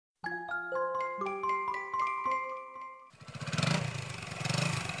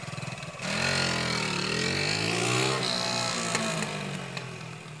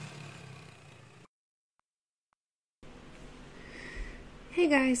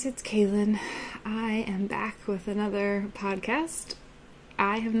guys, it's Kaylin. I am back with another podcast.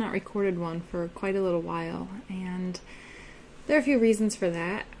 I have not recorded one for quite a little while, and there are a few reasons for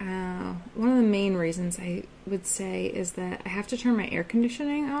that. One of the main reasons I would say is that I have to turn my air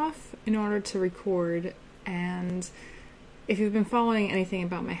conditioning off in order to record, and if you've been following anything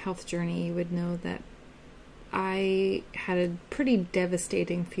about my health journey, you would know that I had a pretty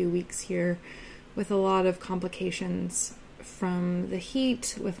devastating few weeks here with a lot of complications from the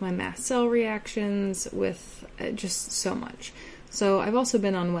heat, with my mast cell reactions, with just so much. So I've also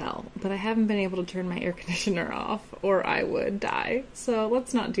been unwell, but I haven't been able to turn my air conditioner off or I would die. So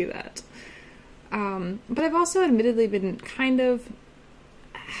let's not do that. But I've also admittedly been kind of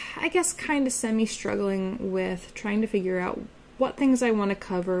semi-struggling with trying to figure out what things I want to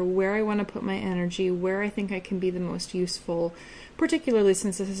cover, where I want to put my energy, where I think I can be the most useful, particularly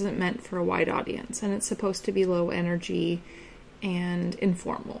since this isn't meant for a wide audience and it's supposed to be low energy and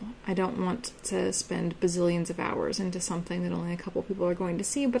informal. I don't want to spend bazillions of hours into something that only a couple people are going to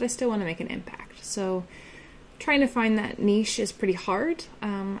see, but I still want to make an impact. So trying to find that niche is pretty hard.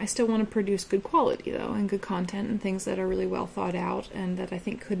 I still want to produce good quality though, and good content and things that are really well thought out and that I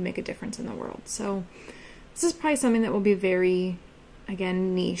think could make a difference in the world. So this is probably something that will be very,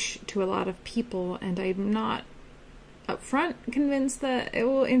 again, niche to a lot of people, and I'm not upfront convinced that it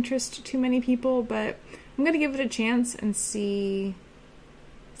will interest too many people, but I'm going to give it a chance and see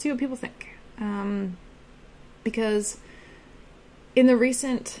what people think. Because in the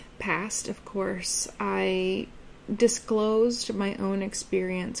recent past, of course, I disclosed my own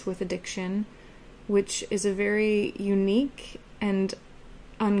experience with addiction, which is a very unique and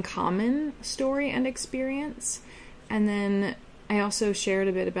uncommon story and experience. And then I also shared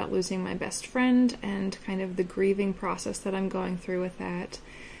a bit about losing my best friend and kind of the grieving process that I'm going through with that.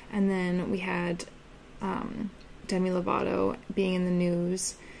 And then we had Demi Lovato being in the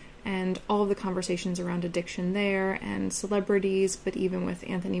news and all of the conversations around addiction there and celebrities, but even with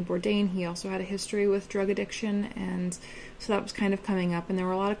Anthony Bourdain, he also had a history with drug addiction, and so that was kind of coming up, and there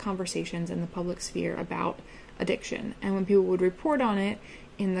were a lot of conversations in the public sphere about addiction. And when people would report on it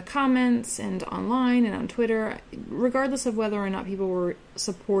in the comments and online and on Twitter, regardless of whether or not people were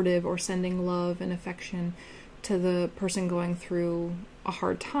supportive or sending love and affection to the person going through a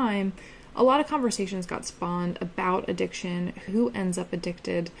hard time, a lot of conversations got spawned about addiction, who ends up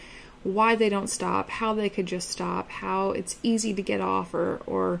addicted, why they don't stop, how they could just stop, how it's easy to get off,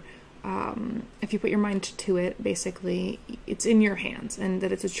 or if you put your mind to it, basically, it's in your hands and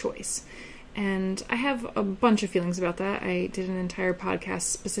that it's a choice. And I have a bunch of feelings about that. I did an entire podcast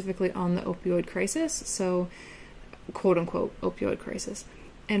specifically on the opioid crisis, so quote-unquote opioid crisis,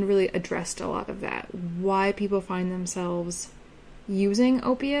 and really addressed a lot of that. Why people find themselves using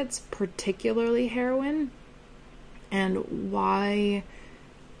opiates, particularly heroin, and why,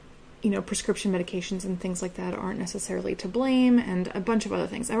 prescription medications and things like that aren't necessarily to blame, and a bunch of other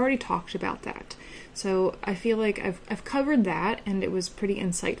things. I've already talked about that. So I feel like I've covered that, and it was pretty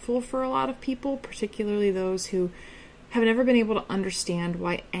insightful for a lot of people, particularly those who have never been able to understand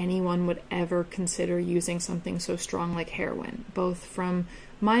why anyone would ever consider using something so strong like heroin, both from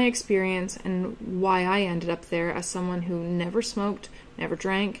my experience and why I ended up there as someone who never smoked, never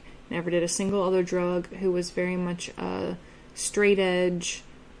drank, never did a single other drug, who was very much a straight edge,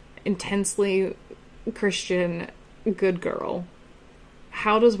 intensely Christian, good girl.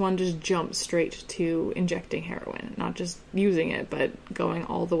 How does one just jump straight to injecting heroin? Not just using it, but going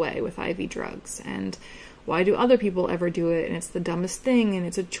all the way with IV drugs. And why do other people ever do it? And it's the dumbest thing, and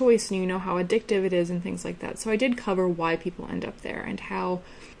it's a choice, and you know how addictive it is, and things like that. So I did cover why people end up there, and how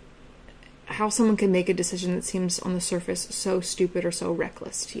someone can make a decision that seems on the surface so stupid or so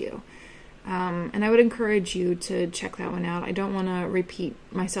reckless to you. And I would encourage you to check that one out. I don't want to repeat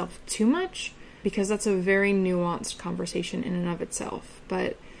myself too much, because that's a very nuanced conversation in and of itself.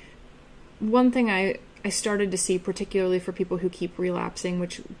 But one thing I started to see, particularly for people who keep relapsing,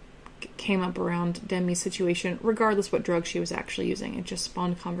 which came up around Demi's situation, regardless what drug she was actually using, it just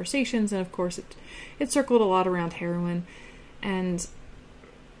spawned conversations, and of course it circled a lot around heroin. And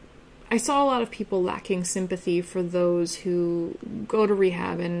I saw a lot of people lacking sympathy for those who go to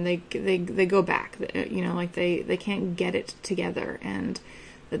rehab and they go back, like they can't get it together, and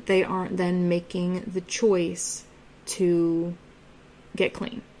that they aren't then making the choice to get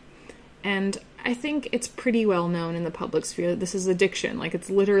clean. And I think it's pretty well known in the public sphere that this is addiction. Like, it's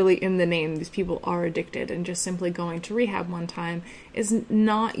literally in the name. These people are addicted, and just simply going to rehab one time is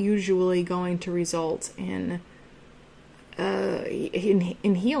not usually going to result in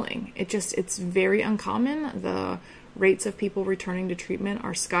healing. It's very uncommon. The rates of people returning to treatment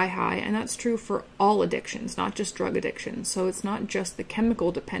are sky high, and that's true for all addictions, not just drug addiction. So it's not just the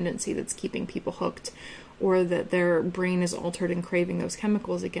chemical dependency that's keeping people hooked, or that their brain is altered and craving those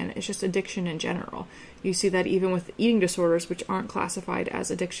chemicals again. It's just addiction in general. You see that even with eating disorders, which aren't classified as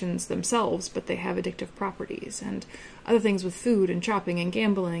addictions themselves, but they have addictive properties, and other things with food and shopping and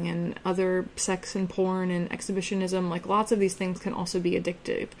gambling and other sex and porn and exhibitionism. Like, lots of these things can also be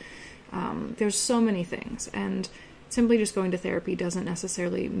addictive. There's so many things, and simply just going to therapy doesn't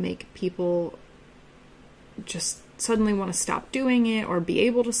necessarily make people just suddenly want to stop doing it or be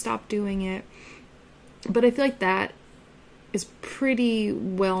able to stop doing it. But I feel like that is pretty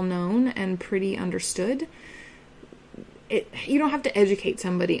well known and pretty understood. You don't have to educate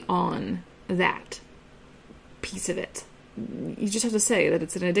somebody on that piece of it. You just have to say that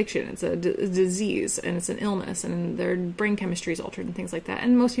it's an addiction, it's a disease, and it's an illness, and their brain chemistry is altered and things like that.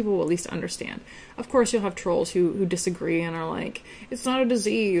 And most people will at least understand. Of course, you'll have trolls who disagree and are like, it's not a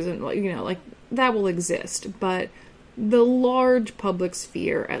disease, and like that will exist. But the large public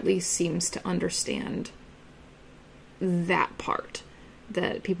sphere at least seems to understand that part,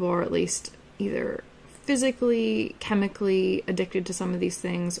 that people are at least either physically, chemically addicted to some of these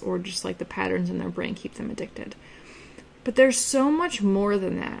things, or just like the patterns in their brain keep them addicted. But there's so much more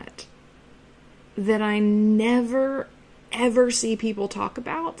than that I never, ever see people talk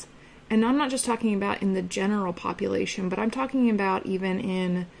about. And I'm not just talking about in the general population, but I'm talking about even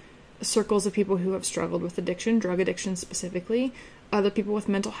in circles of people who have struggled with addiction, drug addiction specifically, other people with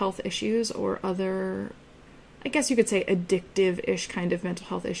mental health issues, or other, I guess you could say, addictive-ish kind of mental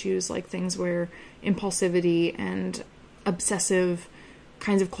health issues, like things where impulsivity and obsessive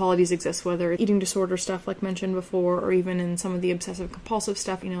kinds of qualities exist, whether it's eating disorder stuff like mentioned before, or even in some of the obsessive compulsive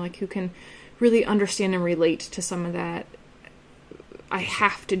stuff, like who can really understand and relate to some of that. I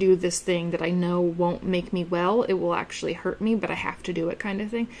have to do this thing that I know won't make me well. It will actually hurt me, but I have to do it kind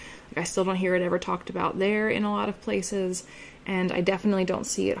of thing. Like, I still don't hear it ever talked about there in a lot of places, and I definitely don't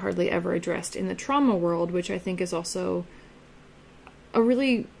see it hardly ever addressed in the trauma world, which I think is also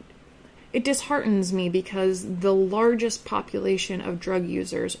it disheartens me, because the largest population of drug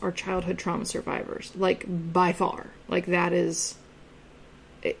users are childhood trauma survivors, like by far. Like, that is,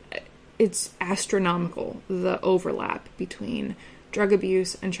 it's astronomical, the overlap between drug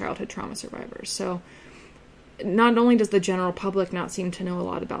abuse and childhood trauma survivors. So not only does the general public not seem to know a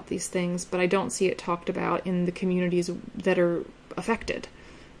lot about these things, but I don't see it talked about in the communities that are affected.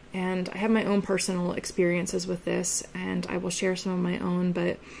 And I have my own personal experiences with this, and I will share some of my own,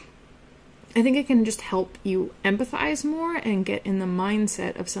 but I think it can just help you empathize more and get in the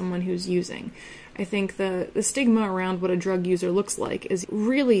mindset of someone who's using. I think the stigma around what a drug user looks like is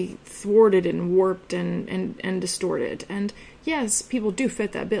really thwarted and warped and distorted. And yes, people do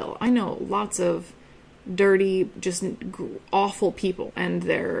fit that bill. I know lots of dirty, just awful people, and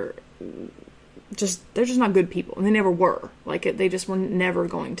they're just not good people, and they never were. Like, they just were never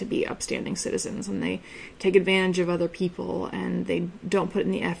going to be upstanding citizens, and they take advantage of other people, and they don't put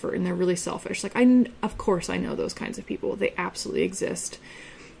in the effort, and they're really selfish. Like, of course I know those kinds of people. They absolutely exist.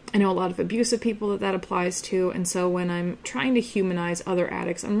 I know a lot of abusive people that applies to, and so when I'm trying to humanize other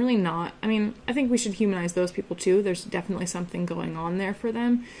addicts, I'm really not. I mean, I think we should humanize those people too. There's definitely something going on there for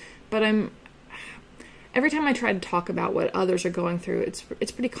them, but every time I try to talk about what others are going through,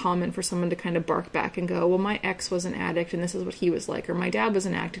 it's pretty common for someone to kind of bark back and go, well, my ex was an addict and this is what he was like, or my dad was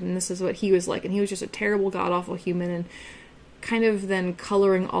an addict and this is what he was like, and he was just a terrible, god-awful human, and kind of then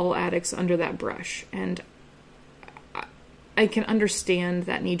coloring all addicts under that brush. And I can understand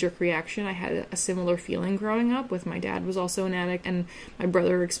that knee-jerk reaction. I had a similar feeling growing up. With my dad was also an addict, and my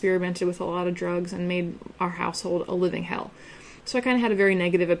brother experimented with a lot of drugs and made our household a living hell. So I kind of had a very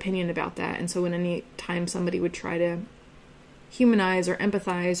negative opinion about that. And so when any time somebody would try to humanize or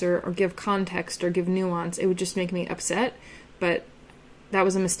empathize or give context or give nuance, it would just make me upset. But that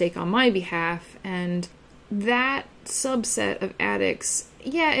was a mistake on my behalf. And that subset of addicts,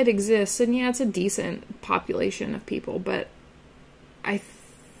 yeah, it exists. And yeah, it's a decent population of people. But I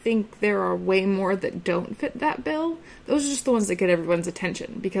think there are way more that don't fit that bill. Those are just the ones that get everyone's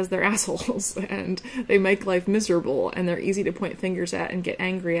attention because they're assholes and they make life miserable and they're easy to point fingers at and get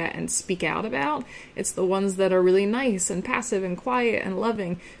angry at and speak out about. It's the ones that are really nice and passive and quiet and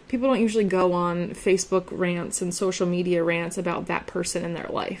loving. People don't usually go on Facebook rants and social media rants about that person in their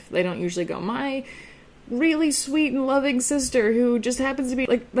life. They don't usually go, my really sweet and loving sister who just happens to be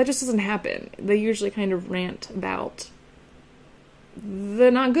like, that just doesn't happen. They usually kind of rant about the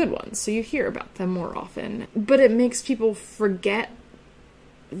not good ones, so you hear about them more often. But it makes people forget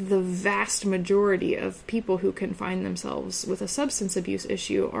the vast majority of people who can find themselves with a substance abuse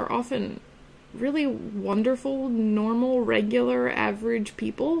issue are often really wonderful, normal, regular, average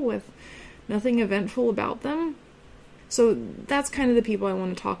people with nothing eventful about them. So that's kind of the people I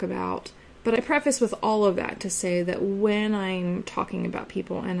want to talk about. But I preface with all of that to say that when I'm talking about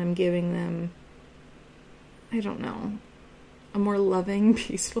people and I'm giving them, I don't know, a more loving,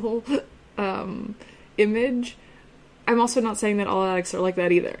 peaceful image, I'm also not saying that all addicts are like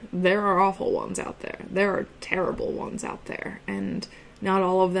that either. There are awful ones out there. There are terrible ones out there. And not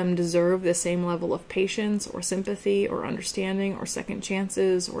all of them deserve the same level of patience or sympathy or understanding or second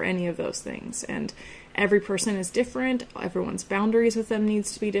chances or any of those things. And every person is different. Everyone's boundaries with them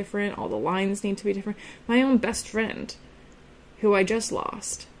needs to be different. All the lines need to be different. My own best friend, who I just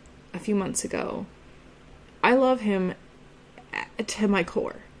lost a few months ago, I love him to my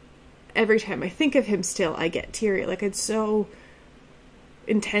core. Every time I think of him still, I get teary. Like, it's so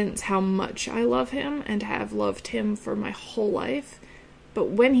intense how much I love him and have loved him for my whole life. But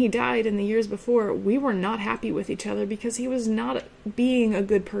when he died in the years before, we were not happy with each other because he was not being a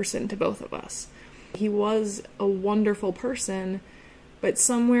good person to both of us. He was a wonderful person, but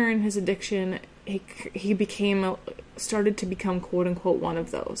somewhere in his addiction, he started to become quote-unquote one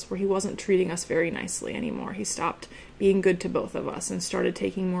of those, where he wasn't treating us very nicely anymore. He stopped being good to both of us and started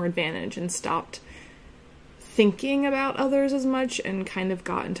taking more advantage and stopped thinking about others as much and kind of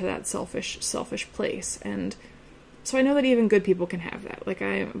got into that selfish place. And so I know that even good people can have that.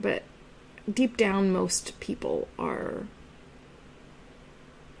 But deep down, most people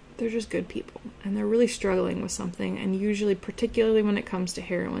they're just good people, and they're really struggling with something, and usually, particularly when it comes to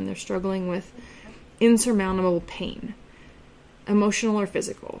heroin, they're struggling with insurmountable pain, emotional or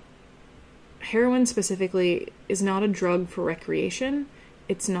physical. Heroin specifically is not a drug for recreation.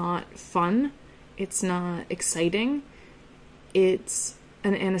 It's not fun. It's not exciting. It's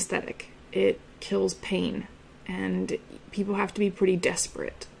an anesthetic. It kills pain, and people have to be pretty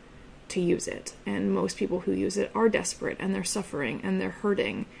desperate to use it, and most people who use it are desperate, and they're suffering, and they're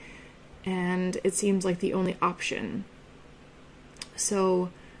hurting, and it seems like the only option. So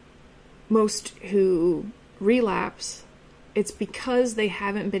most who relapse, it's because they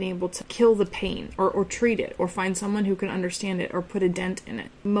haven't been able to kill the pain or treat it or find someone who can understand it or put a dent in it.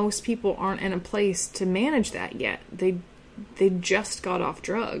 Most people aren't in a place to manage that yet. They just got off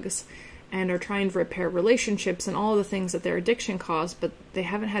drugs and are trying to repair relationships and all the things that their addiction caused, but they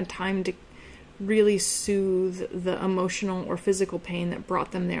haven't had time to really soothe the emotional or physical pain that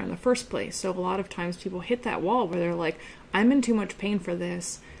brought them there in the first place. So a lot of times people hit that wall where they're like, I'm in too much pain for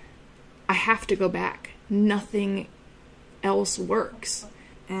this. I have to go back. Nothing else works.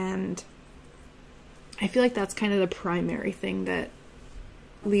 And I feel like that's kind of the primary thing that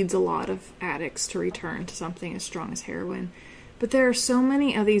leads a lot of addicts to return to something as strong as heroin. But there are so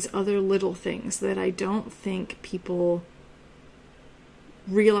many of these other little things that I don't think people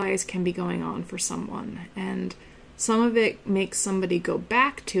realize can be going on for someone. And some of it makes somebody go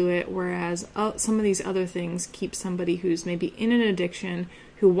back to it, whereas some of these other things keep somebody who's maybe in an addiction,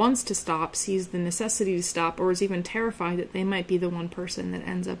 who wants to stop, sees the necessity to stop, or is even terrified that they might be the one person that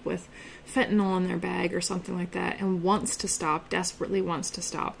ends up with fentanyl in their bag or something like that, and wants to stop, desperately wants to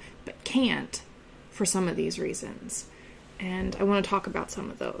stop, but can't for some of these reasons. And I want to talk about some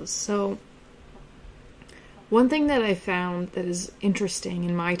of those. So one thing that I found that is interesting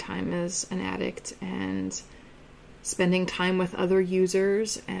in my time as an addict and spending time with other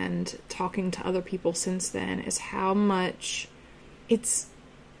users and talking to other people since then is how much the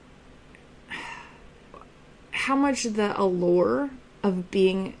allure of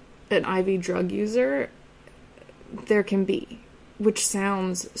being an IV drug user there can be, which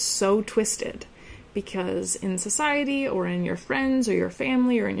sounds so twisted. Because in society or in your friends or your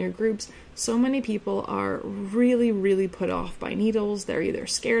family or in your groups, so many people are really, really put off by needles. They're either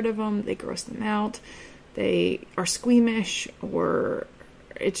scared of them, they gross them out, they are squeamish, or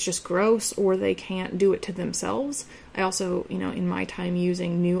it's just gross, or they can't do it to themselves. I also, in my time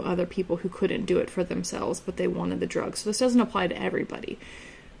using, knew other people who couldn't do it for themselves, but they wanted the drug. So this doesn't apply to everybody.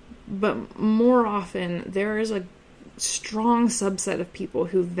 But more often, there is a strong subset of people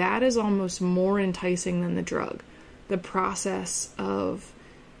who that is almost more enticing than the drug. The process of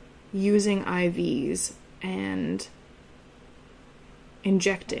using IVs and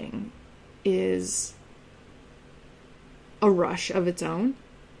injecting is a rush of its own,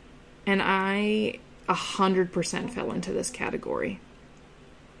 and I 100% fell into this category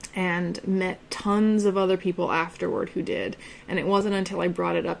and met tons of other people afterward who did, and it wasn't until I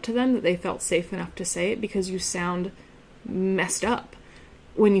brought it up to them that they felt safe enough to say it, because you sound messed up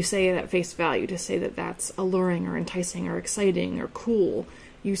when you say it at face value. To say that that's alluring or enticing or exciting or cool,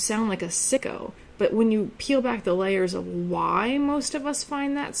 you sound like a sicko. But when you peel back the layers of why most of us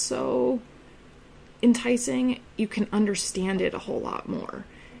find that so enticing, you can understand it a whole lot more.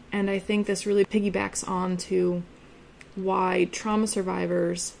 And I think this really piggybacks on to why trauma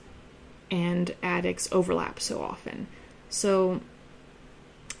survivors and addicts overlap so often. So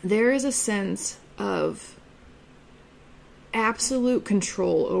there is a sense of absolute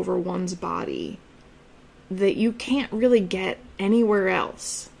control over one's body that you can't really get anywhere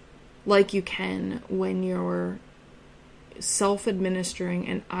else like you can when you're self-administering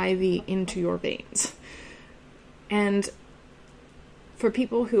an IV into your veins. And for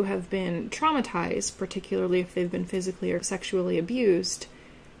people who have been traumatized, particularly if they've been physically or sexually abused,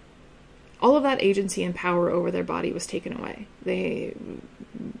 all of that agency and power over their body was taken away.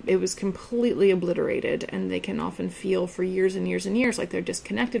 It was completely obliterated, and they can often feel for years and years and years like they're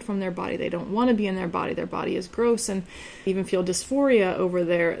disconnected from their body. They don't want to be in their body is gross, and even feel dysphoria over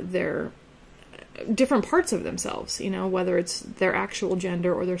their different parts of themselves, you know, whether it's their actual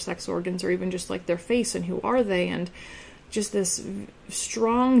gender or their sex organs, or even just like their face and who are they, and just this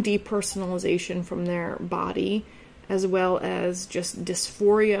strong depersonalization from their body, as well as just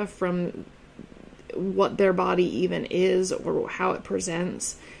dysphoria from what their body even is or how it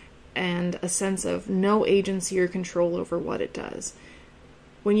presents, and a sense of no agency or control over what it does.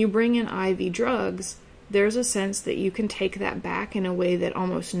 When you bring in IV drugs, there's a sense that you can take that back in a way that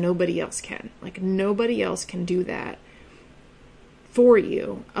almost nobody else can. Like, nobody else can do that for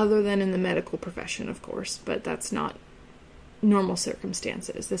you, other than in the medical profession, of course, but that's not normal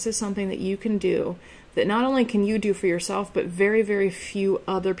circumstances. This is something that you can do, that not only can you do for yourself, but very, very few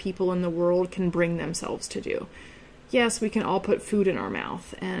other people in the world can bring themselves to do. Yes, we can all put food in our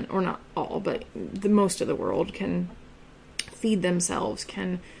mouth, or not all, but most of the world can feed themselves,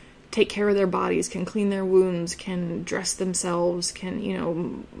 can take care of their bodies, can clean their wounds, can dress themselves,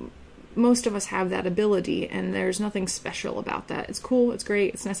 most of us have that ability, and there's nothing special about that. It's cool, it's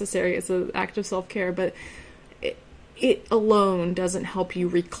great, it's necessary, it's an act of self-care, but it alone doesn't help you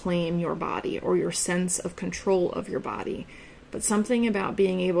reclaim your body or your sense of control of your body. But something about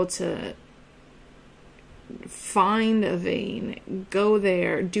being able to find a vein, go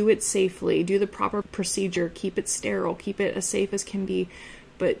there, do it safely, do the proper procedure, keep it sterile, keep it as safe as can be,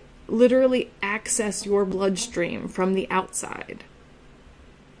 but literally access your bloodstream from the outside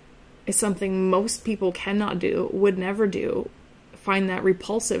is something most people cannot do, would never do, find that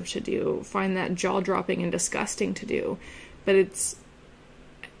repulsive to do, find that jaw-dropping and disgusting to do. But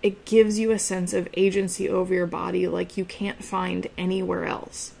it gives you a sense of agency over your body like you can't find anywhere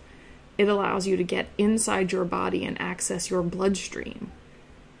else. It allows you to get inside your body and access your bloodstream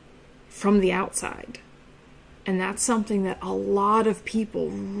from the outside. And that's something that a lot of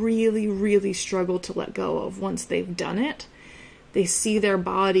people really, really struggle to let go of once they've done it. They see their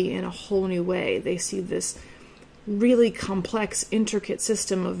body in a whole new way. They see this really complex, intricate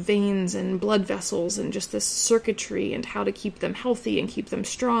system of veins and blood vessels and just this circuitry, and how to keep them healthy and keep them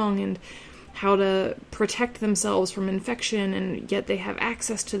strong, and how to protect themselves from infection, and yet they have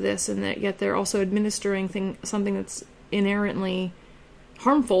access to this, and that yet they're also administering something that's inherently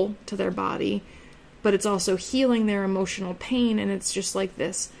harmful to their body, but it's also healing their emotional pain. And it's just like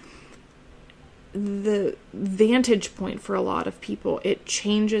this, the vantage point for a lot of people, it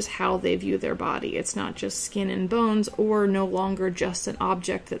changes how they view their body. It's not just skin and bones, or no longer just an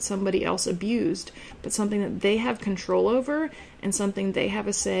object that somebody else abused, but something that they have control over, and something they have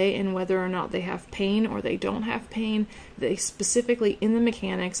a say in whether or not they have pain or they don't have pain. They specifically in the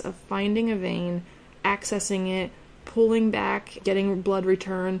mechanics of finding a vein, accessing it, pulling back, getting blood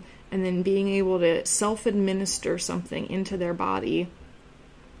return, and then being able to self-administer something into their body.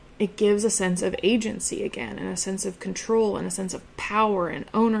 It gives a sense of agency again, and a sense of control, and a sense of power and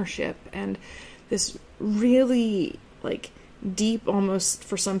ownership, and this really deep, almost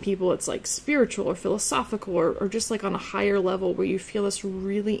for some people it's like spiritual or philosophical, or just like on a higher level, where you feel this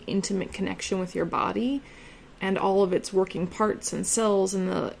really intimate connection with your body and all of its working parts and cells and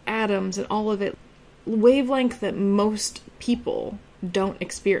the atoms and all of it. Wavelength that most people don't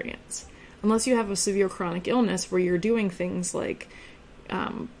experience unless you have a severe chronic illness where you're doing things like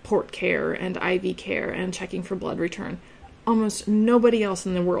port care and IV care and checking for blood return. Almost nobody else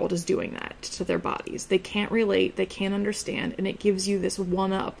in the world is doing that to their bodies. They can't relate, they can't understand, and it gives you this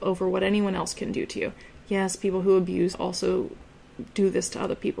one-up over what anyone else can do to you. Yes, people who abuse also do this to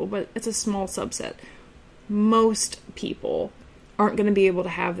other people, but it's a small subset. Most people aren't going to be able to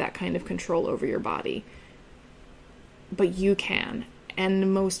have that kind of control over your body, but you can.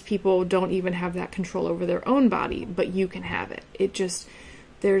 And most people don't even have that control over their own body, but you can have it.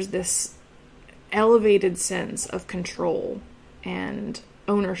 There's this elevated sense of control and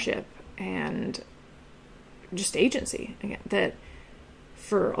ownership and just agency again, that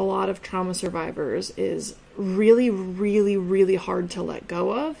for a lot of trauma survivors is really, really, really hard to let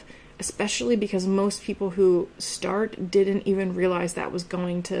go of, especially because most people who start didn't even realize that was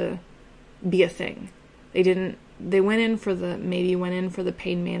going to be a thing. They went in for the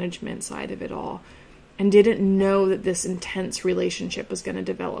pain management side of it all and didn't know that this intense relationship was going to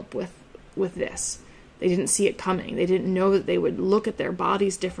develop with this. They didn't see it coming. They didn't know that they would look at their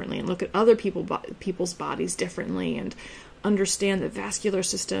bodies differently and look at other people's bodies differently and understand the vascular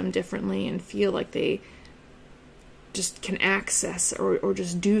system differently and feel like they just can access or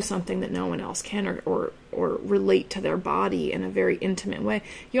just do something that no one else can or relate to their body in a very intimate way.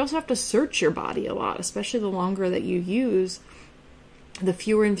 You also have to search your body a lot, especially the longer that you use, the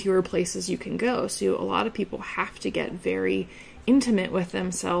fewer and fewer places you can go. So a lot of people have to get very intimate with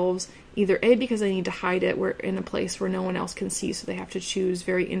themselves, either A, because they need to hide it in a place where no one else can see, so they have to choose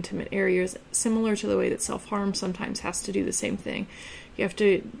very intimate areas, similar to the way that self-harm sometimes has to do the same thing. You have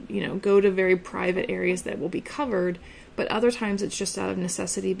to, go to very private areas that will be covered, but other times it's just out of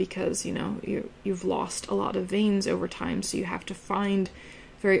necessity because, you've lost a lot of veins over time, so you have to find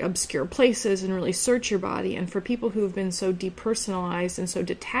very obscure places and really search your body. And for people who have been so depersonalized and so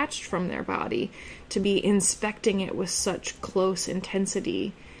detached from their body, to be inspecting it with such close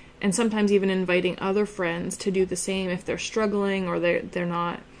intensity, and sometimes even inviting other friends to do the same if they're struggling or they're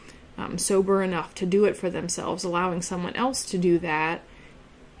not sober enough to do it for themselves, allowing someone else to do that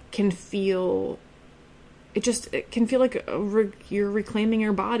can feel like you're reclaiming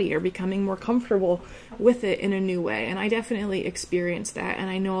your body or becoming more comfortable with it in a new way. And I definitely experienced that, and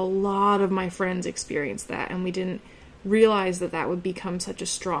I know a lot of my friends experienced that, and we didn't realize that would become such a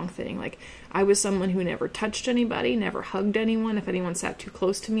strong thing. Like, I was someone who never touched anybody, never hugged anyone. If anyone sat too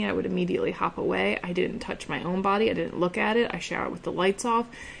close to me, I would immediately hop away. I didn't touch my own body. I didn't look at it. I showered with the lights off.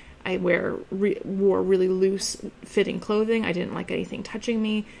 I wore really loose fitting clothing. I didn't like anything touching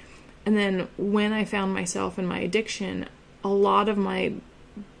me. And then when I found myself in my addiction, a lot of my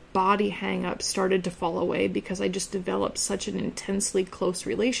body hang-ups started to fall away because I just developed such an intensely close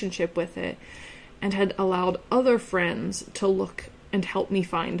relationship with it and had allowed other friends to look and help me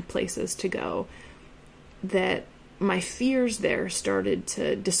find places to go, that my fears there started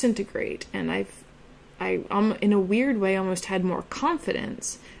to disintegrate. And I in a weird way, almost had more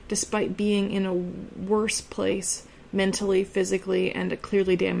confidence despite being in a worse place mentally, physically, and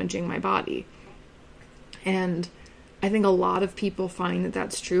clearly damaging my body. And I think a lot of people find that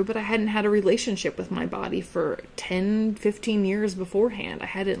that's true, but I hadn't had a relationship with my body for 10, 15 years beforehand. I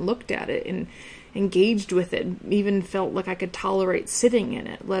hadn't looked at it and engaged with it, even felt like I could tolerate sitting in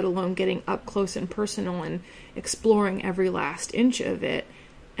it, let alone getting up close and personal and exploring every last inch of it.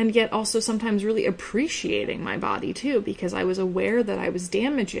 And yet also sometimes really appreciating my body too, because I was aware that I was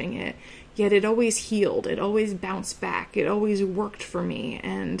damaging it, yet it always healed, it always bounced back, it always worked for me.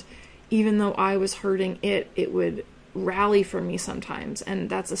 And even though I was hurting it would rally for me sometimes. And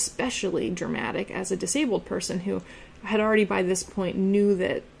that's especially dramatic as a disabled person who had already by this point knew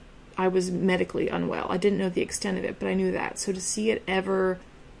that I was medically unwell. I didn't know the extent of it, but I knew that. So to see it ever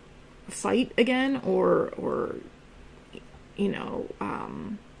fight again or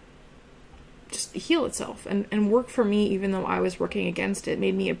just heal itself and work for me, even though I was working against it,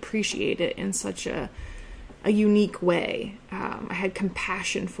 made me appreciate it in such a unique way. I had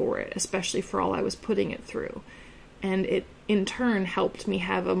compassion for it, especially for all I was putting it through. And it, in turn, helped me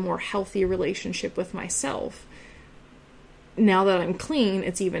have a more healthy relationship with myself. Now that I'm clean,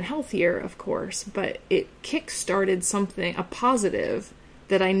 it's even healthier, of course, but it kick-started something, a positive,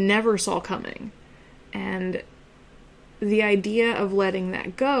 that I never saw coming. And the idea of letting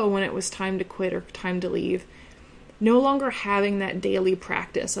that go when it was time to quit or time to leave, no longer having that daily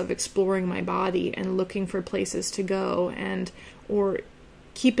practice of exploring my body and looking for places to go or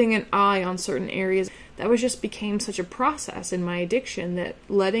keeping an eye on certain areas, that just became such a process in my addiction that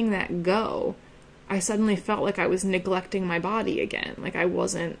letting that go, I suddenly felt like I was neglecting my body again. Like I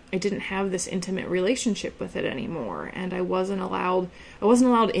didn't have this intimate relationship with it anymore, and I wasn't allowed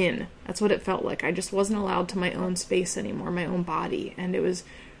in. That's what it felt like. I just wasn't allowed to my own space anymore, my own body, and it was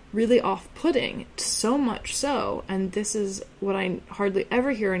really off-putting, so much so, and this is what I hardly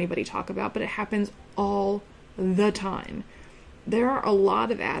ever hear anybody talk about, but it happens all the time. There are a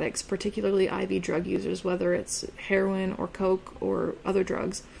lot of addicts, particularly IV drug users, whether it's heroin or coke or other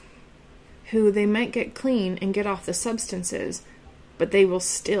drugs, who they might get clean and get off the substances, but they will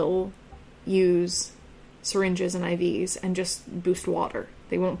still use syringes and IVs and just boost water.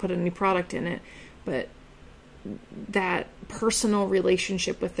 They won't put any product in it, but that personal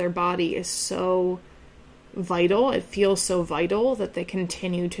relationship with their body is so vital, it feels so vital that they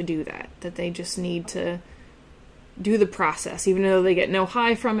continue to do that they just need to do the process, even though they get no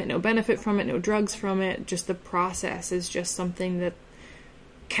high from it, no benefit from it, no drugs from it. Just the process is just something that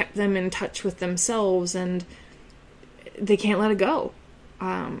kept them in touch with themselves, and they can't let it go.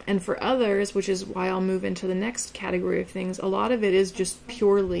 And for others, which is why I'll move into the next category of things, a lot of it is just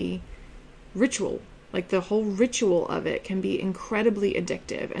purely ritual. Like the whole ritual of it can be incredibly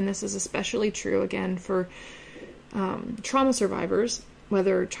addictive. And this is especially true, again, for trauma survivors,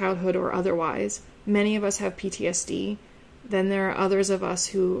 whether childhood or otherwise. Many of us have PTSD. Then there are others of us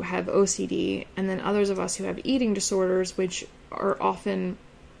who have OCD, and then others of us who have eating disorders, which are often,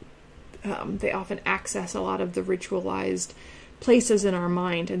 they often access a lot of the ritualized places in our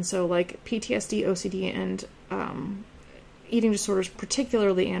mind. And so like PTSD, OCD, and eating disorders,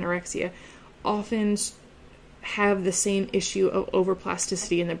 particularly anorexia, often have the same issue of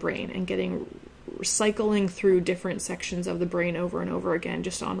overplasticity in the brain and cycling through different sections of the brain over and over again,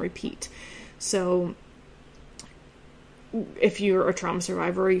 just on repeat. So if you're a trauma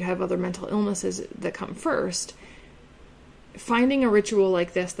survivor or you have other mental illnesses that come first, finding a ritual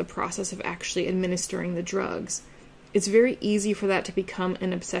like this, the process of actually administering the drugs, it's very easy for that to become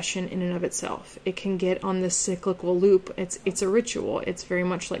an obsession in and of itself. It can get on this cyclical loop. It's a ritual. It's very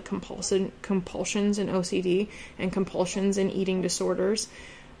much like compulsions in OCD and compulsions in eating disorders,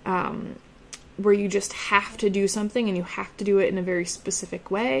 where you just have to do something and you have to do it in a very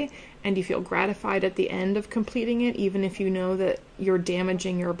specific way, and you feel gratified at the end of completing it, even if you know that you're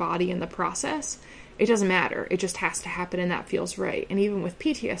damaging your body in the process. It doesn't matter. It just has to happen, and that feels right. And even with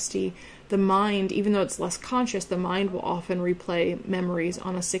PTSD, the mind, even though it's less conscious, the mind will often replay memories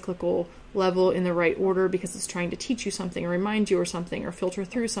on a cyclical level in the right order because it's trying to teach you something or remind you or something or filter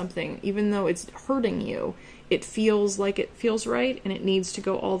through something. Even though it's hurting you, it feels like it feels right, and it needs to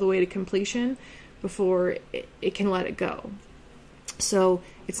go all the way to completion before it can let it go. So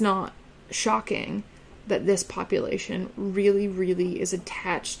it's not shocking that this population really, really is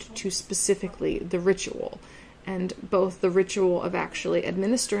attached to specifically the ritual, and both the ritual of actually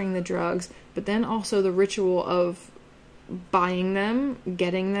administering the drugs, but then also the ritual of buying them,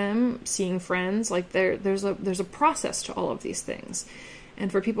 getting them, seeing friends. Like there's a process to all of these things.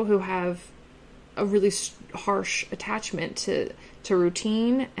 And for people who have a really harsh attachment to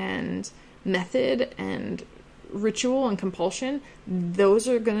routine and method and ritual and compulsion, those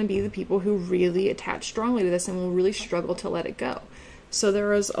are going to be the people who really attach strongly to this and will really struggle to let it go. So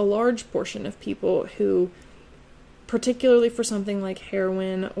there is a large portion of people who, particularly for something like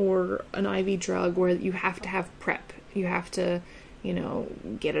heroin or an IV drug where you have to have prep, you have to,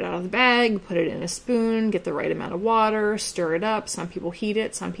 get it out of the bag, put it in a spoon, get the right amount of water, stir it up. Some people heat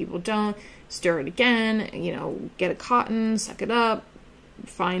it, some people don't. Stir it again, get a cotton, suck it up,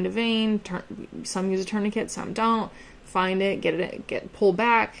 find a vein, some use a tourniquet, some don't. Find it, get pull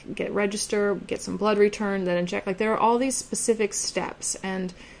back, get register, get some blood return, then inject. Like there are all these specific steps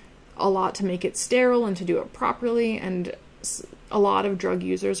and a lot to make it sterile and to do it properly. And a lot of drug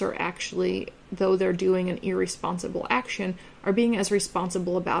users are actually, though they're doing an irresponsible action, are being as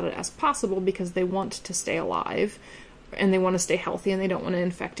responsible about it as possible because they want to stay alive and they want to stay healthy and they don't want to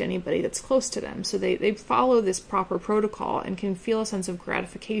infect anybody that's close to them. So they follow this proper protocol and can feel a sense of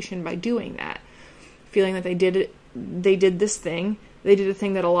gratification by doing that, feeling that they did this thing. They did a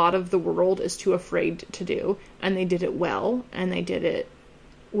thing that a lot of the world is too afraid to do, and they did it well, and they did it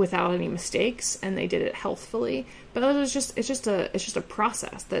without any mistakes, and they did it healthfully. But it's just a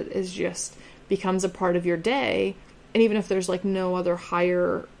process that is just becomes a part of your day, and even if there's like no other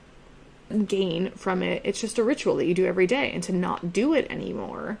higher gain from it, it's just a ritual that you do every day. And to not do it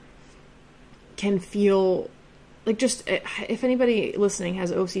anymore can feel like, just if anybody listening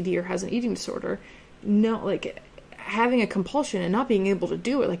has OCD or has an eating disorder, like having a compulsion and not being able to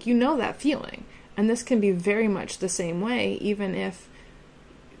do it, like that feeling. And this can be very much the same way, even if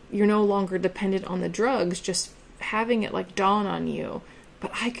you're no longer dependent on the drugs, just having it like dawn on you,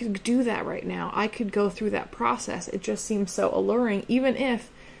 but I could do that right now. I could go through that process. It just seems so alluring, even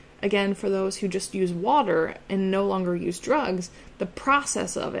if, again, for those who just use water and no longer use drugs, the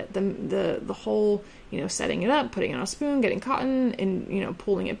process of it, the whole, setting it up, putting it on a spoon, getting cotton, and,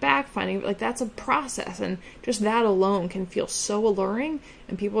 pulling it back, finding, like, that's a process. And just that alone can feel so alluring,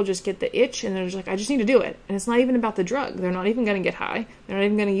 and people just get the itch, and they're just like, I just need to do it. And it's not even about the drug. They're not even going to get high. They're not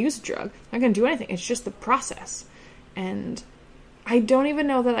even going to use a drug. They're not going to do anything. It's just the process. And I don't even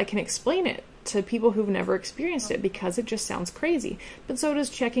know that I can explain it to people who've never experienced it, because it just sounds crazy. But so does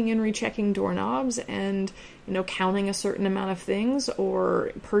checking and rechecking doorknobs and, counting a certain amount of things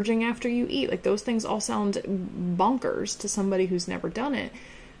or purging after you eat. Like, those things all sound bonkers to somebody who's never done it.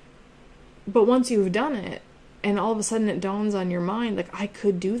 But once you've done it, And all of a sudden it dawns on your mind, like, I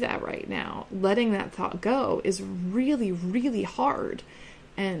could do that right now. Letting that thought go is really, really hard.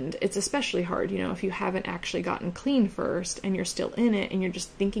 And it's especially hard, if you haven't actually gotten clean first and you're still in it and you're just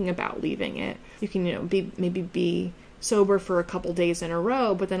thinking about leaving it. You can, maybe be sober for a couple days in a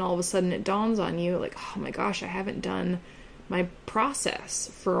row, but then all of a sudden it dawns on you, like, oh my gosh, I haven't done my process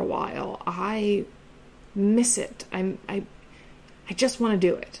for a while. I miss it. I just want to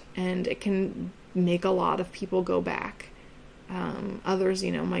do it. And it can make a lot of people go back. Others,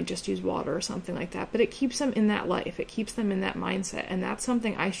 might just use water or something like that, but it keeps them in that life. It keeps them in that mindset. And that's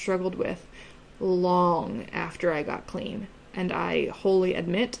something I struggled with long after I got clean. And I wholly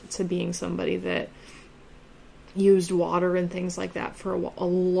admit to being somebody that used water and things like that for a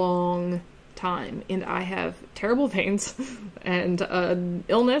long time. And I have terrible veins and an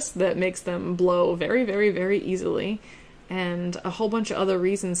illness that makes them blow very, very, very easily. And a whole bunch of other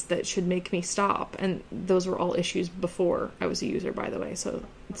reasons that should make me stop. And those were all issues before I was a user, by the way, so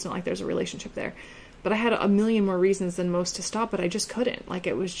it's not like there's a relationship there. But I had a million more reasons than most to stop, but I just couldn't. Like,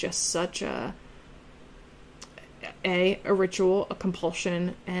 it was just such a ritual, a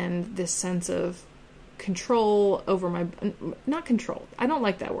compulsion, and this sense of control over not control. I don't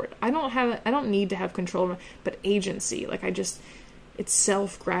like that word. I don't need to have control, but agency. Like, it's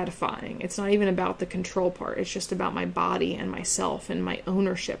self-gratifying. It's not even about the control part. It's just about my body and myself and my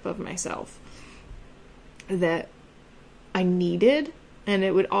ownership of myself that I needed. And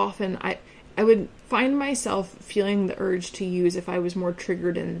it would often, I would find myself feeling the urge to use if I was more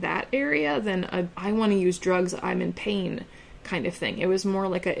triggered in that area than I want to use drugs, I'm in pain kind of thing. It was more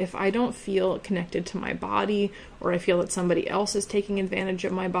like if I don't feel connected to my body, or I feel that somebody else is taking advantage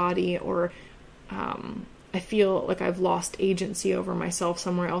of my body, or I feel like I've lost agency over myself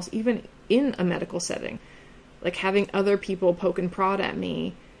somewhere else, even in a medical setting. Like having other people poke and prod at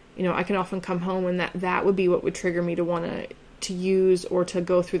me, I can often come home and that would be what would trigger me to want to use or to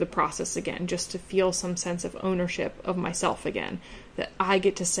go through the process again, just to feel some sense of ownership of myself again. That I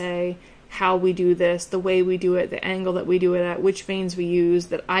get to say how we do this, the way we do it, the angle that we do it at, which veins we use,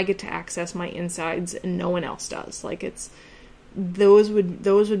 that I get to access my insides and no one else does. Like, those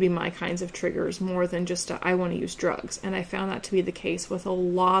would be my kinds of triggers more than just I want to use drugs. And I found that to be the case with a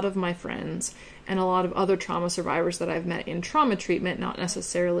lot of my friends and a lot of other trauma survivors that I've met in trauma treatment, not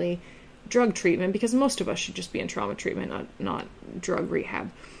necessarily drug treatment, because most of us should just be in trauma treatment, not drug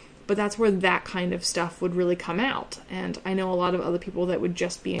rehab. But that's where that kind of stuff would really come out. And I know a lot of other people that would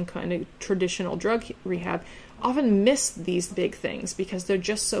just be in kind of traditional drug rehab often miss these big things because they're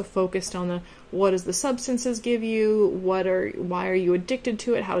just so focused on what does the substances give you, why are you addicted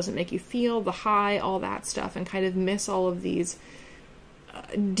to it, how does it make you feel, the high, all that stuff, and kind of miss all of these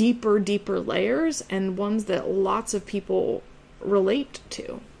deeper layers, and ones that lots of people relate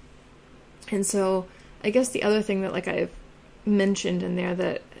to. And so I guess the other thing that I've mentioned in there,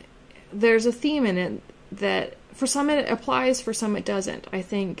 that there's a theme in it that for some it applies, for some it doesn't. I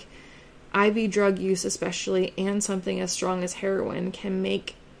think IV drug use especially, and something as strong as heroin, can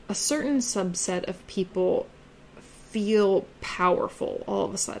make a certain subset of people feel powerful all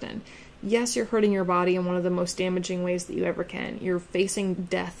of a sudden. Yes, you're hurting your body in one of the most damaging ways that you ever can. You're facing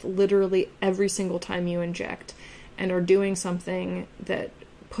death literally every single time you inject, and are doing something that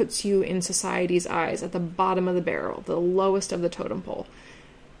puts you in society's eyes at the bottom of the barrel, the lowest of the totem pole.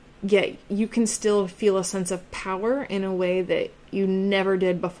 Yet you can still feel a sense of power in a way that you never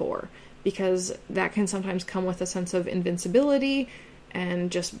did before, because that can sometimes come with a sense of invincibility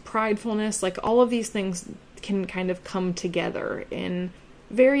and just pridefulness. Like, all of these things can kind of come together in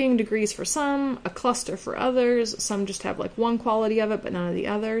varying degrees for some, a cluster for others. Some just have one quality of it but none of the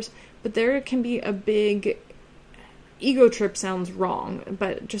others. But there can be a big ego trip, sounds wrong,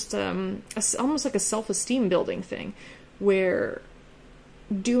 but just almost like a self-esteem building thing, where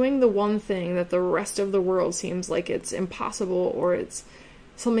doing the one thing that the rest of the world seems like it's impossible, or it's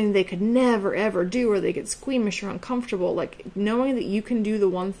something they could never ever do, or they get squeamish or uncomfortable, knowing that you can do the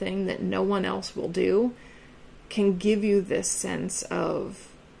one thing that no one else will do can give you this sense of,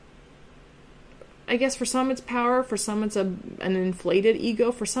 I guess for some it's power, for some it's an inflated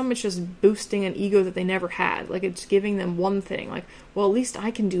ego, for some it's just boosting an ego that they never had. It's giving them one thing, well, at least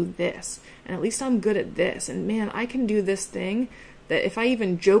I can do this, and at least I'm good at this, and man, I can do this thing that if I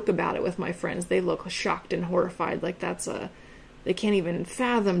even joke about it with my friends, they look shocked and horrified, they can't even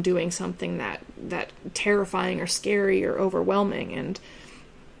fathom doing something that terrifying or scary or overwhelming.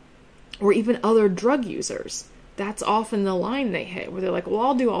 Or even other drug users, that's often the line they hit, where they're like, well,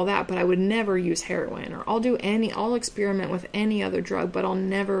 I'll do all that, but I would never use heroin, or I'll experiment with any other drug, but I'll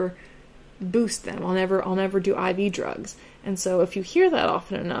never boost them. I'll never do IV drugs. And so if you hear that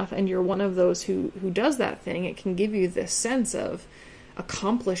often enough and you're one of those who does that thing, it can give you this sense of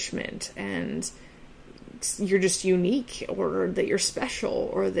accomplishment and you're just unique, or that you're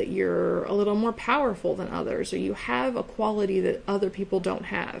special, or that you're a little more powerful than others, or you have a quality that other people don't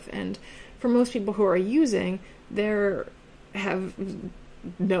have. And for most people who are using, they have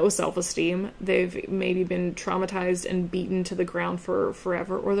no self-esteem. They've maybe been traumatized and beaten to the ground for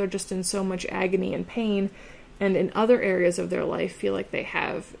forever, or they're just in so much agony and pain, and in other areas of their life feel like they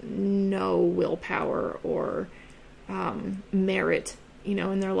have no willpower or merit,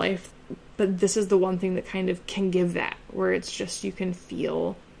 in their life. But this is the one thing that kind of can give that, where it's just, you can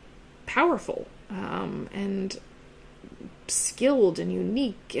feel powerful and skilled and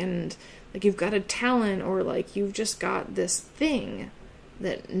unique, and like you've got a talent, or like you've just got this thing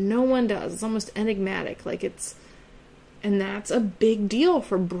that no one does. It's almost enigmatic. And that's a big deal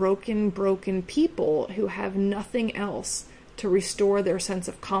for broken people who have nothing else to restore their sense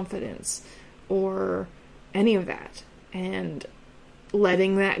of confidence or any of that. And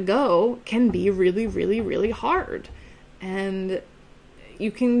letting that go can be really, really, really hard. And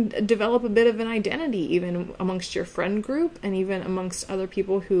you can develop a bit of an identity even amongst your friend group and even amongst other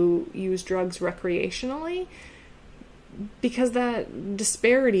people who use drugs recreationally, because that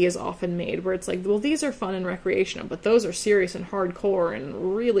disparity is often made where it's like, well, these are fun and recreational, but those are serious and hardcore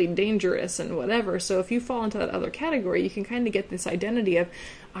and really dangerous and whatever. So if you fall into that other category, you can kind of get this identity of,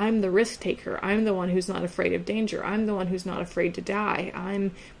 I'm the risk taker. I'm the one who's not afraid of danger. I'm the one who's not afraid to die.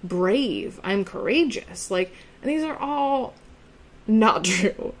 I'm brave. I'm courageous. And these are all not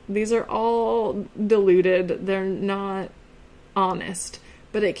true. These are all deluded. They're not honest,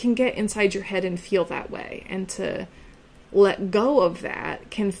 but it can get inside your head and feel that way. And to let go of that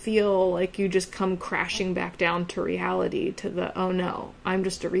can feel like you just come crashing back down to reality, to the, oh no, I'm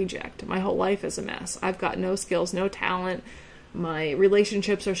just a reject. My whole life is a mess. I've got no skills, no talent. My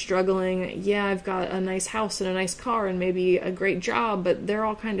relationships are struggling. Yeah, I've got a nice house and a nice car and maybe a great job, but they're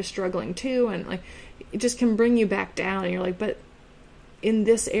all kind of struggling too. And it just can bring you back down. And you're like, but in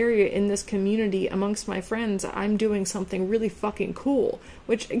this area, in this community, amongst my friends, I'm doing something really fucking cool.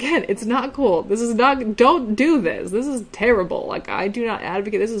 Which, again, it's not cool. This is not, don't do this. This is terrible. I do not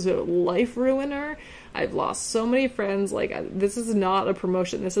advocate. This is a life ruiner. I've lost so many friends. This is not a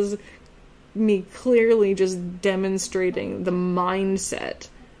promotion. This is me clearly just demonstrating the mindset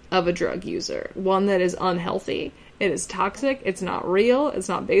of a drug user. One that is unhealthy. It is toxic. It's not real. It's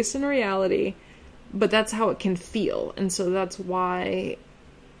not based in reality. But that's how it can feel. And so that's why,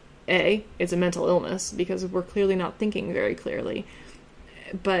 it's a mental illness, because we're clearly not thinking very clearly.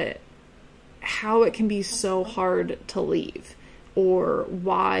 But how it can be so hard to leave, or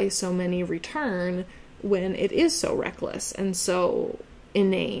why so many return when it is so reckless and so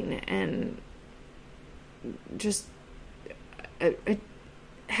inane and just it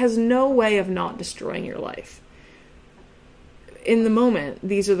has no way of not destroying your life. In the moment,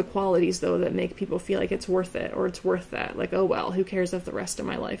 these are the qualities, though, that make people feel like it's worth it, or it's worth that. Oh well, who cares if the rest of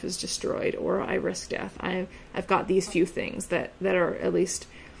my life is destroyed, or I risk death. I've got these few things that are at least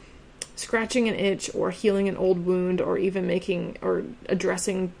scratching an itch, or healing an old wound, or even making or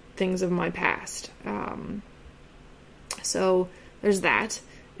addressing things of my past. So there's that,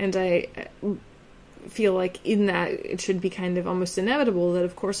 and I feel like in that it should be kind of almost inevitable that,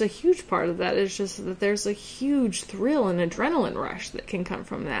 of course, a huge part of that is just that there's a huge thrill and adrenaline rush that can come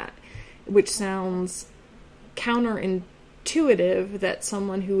from that, which sounds counterintuitive, that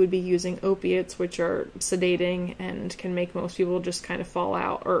someone who would be using opiates, which are sedating and can make most people just kind of fall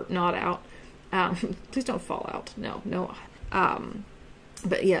out or not out. Please don't fall out. No.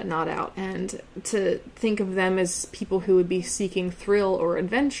 But yeah, not out. And to think of them as people who would be seeking thrill or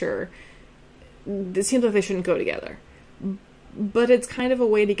adventure, it seems like they shouldn't go together. But it's kind of a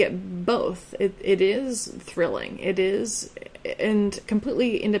way to get both. It is thrilling. It is, and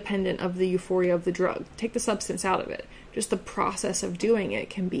completely independent of the euphoria of the drug. Take the substance out of it. Just the process of doing it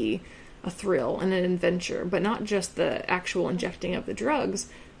can be a thrill and an adventure, but not just the actual injecting of the drugs,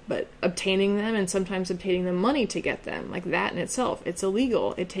 but obtaining them, and sometimes obtaining the money to get them. That in itself, it's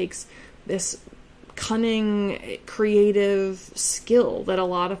illegal. It takes this cunning, creative skill that a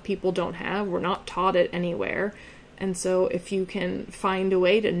lot of people don't have. We're not taught it anywhere. And so if you can find a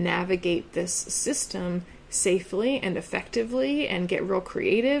way to navigate this system safely and effectively and get real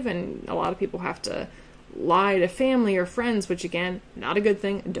creative, and a lot of people have to lie to family or friends, which again, not a good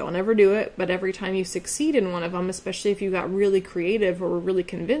thing. Don't ever do it. But every time you succeed in one of them, especially if you got really creative or really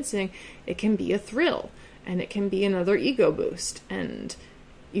convincing, it can be a thrill, and it can be another ego boost. And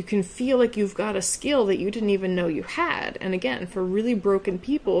you can feel like you've got a skill that you didn't even know you had. And again, for really broken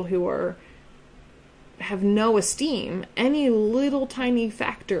people who are have no esteem, any little tiny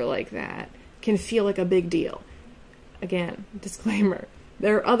factor like that can feel like a big deal. Again, disclaimer,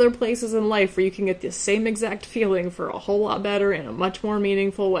 there are other places in life where you can get the same exact feeling for a whole lot better in a much more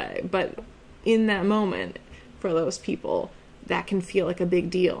meaningful way. But in that moment, for those people, that can feel like a big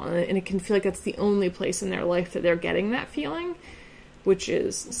deal. And it can feel like that's the only place in their life that they're getting that feeling, which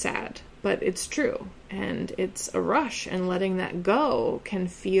is sad. But it's true. And it's a rush. And letting that go can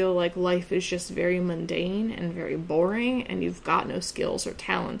feel like life is just very mundane and very boring. And you've got no skills or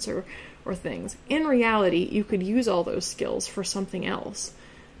talents or things. In reality, you could use all those skills for something else.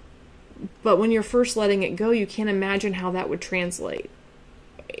 But when you're first letting it go, you can't imagine how that would translate.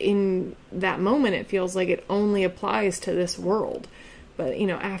 In that moment, it feels like it only applies to this world. But,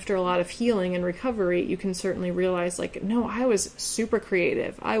 after a lot of healing and recovery, you can certainly realize, like, no, I was super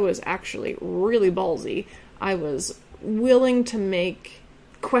creative. I was actually really ballsy. I was willing to make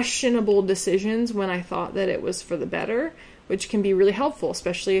questionable decisions when I thought that it was for the better, which can be really helpful,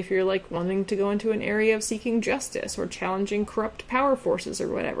 especially if you're like wanting to go into an area of seeking justice or challenging corrupt power forces or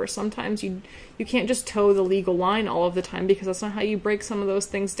whatever. Sometimes you can't just toe the legal line all of the time, because that's not how you break some of those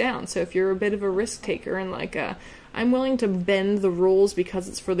things down. So if you're a bit of a risk taker and like I'm willing to bend the rules because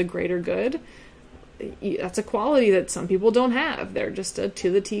it's for the greater good, that's a quality that some people don't have. They're just a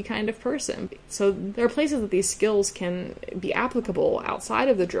to the T kind of person. So there are places that these skills can be applicable outside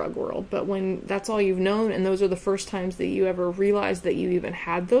of the drug world, but when that's all you've known and those are the first times that you ever realize that you even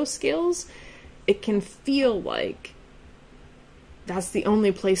had those skills, it can feel like that's the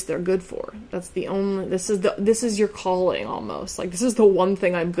only place they're good for. This is your calling almost. Like, this is the one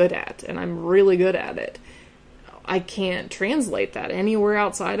thing I'm good at, and I'm really good at it. I can't translate that anywhere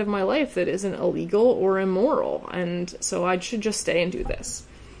outside of my life that isn't illegal or immoral, and so I should just stay and do this.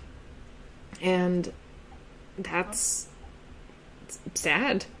 And that's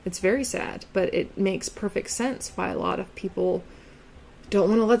sad. It's very sad, but it makes perfect sense why a lot of people don't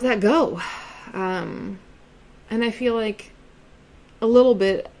want to let that go. And I feel like a little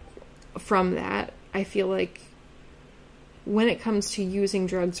bit from that, I feel like when it comes to using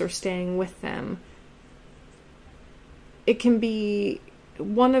drugs or staying with them, it can be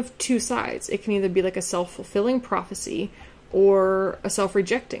one of two sides. It can either be like a self-fulfilling prophecy or a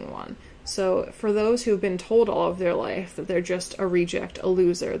self-rejecting one. So for those who've been told all of their life that they're just a reject, a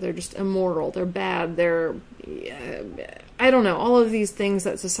loser, they're just immoral, they're bad, I don't know, all of these things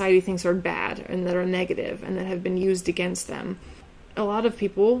that society thinks are bad and that are negative and that have been used against them, a lot of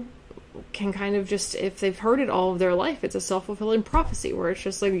people can kind of just, if they've heard it all of their life, it's a self-fulfilling prophecy where it's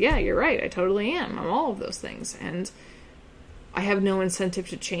just like, yeah, you're right, I totally am. I'm all of those things. And I have no incentive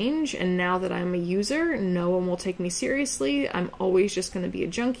to change, and now that I'm a user, no one will take me seriously. I'm always just going to be a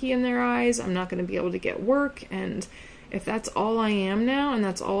junkie in their eyes. I'm not going to be able to get work, and if that's all I am now, and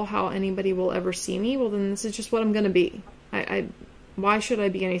that's all how anybody will ever see me, well, then this is just what I'm going to be. Why should I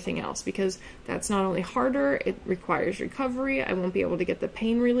be anything else? Because that's not only harder, it requires recovery. I won't be able to get the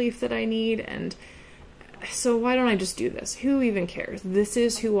pain relief that I need, and so why don't I just do this? Who even cares? This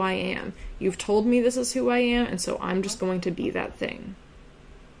is who I am. You've told me this is who I am, and so I'm just going to be that thing.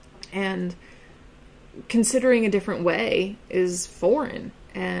 And considering a different way is foreign,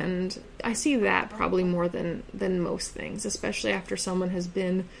 and I see that probably more than most things, especially after someone has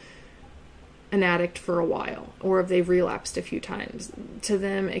been an addict for a while, or if they've relapsed a few times. To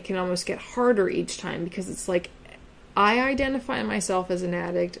them, it can almost get harder each time, because it's like, I identify myself as an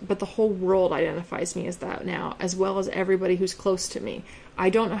addict, but the whole world identifies me as that now, as well as everybody who's close to me. I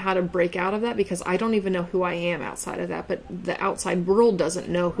don't know how to break out of that, because I don't even know who I am outside of that, but the outside world doesn't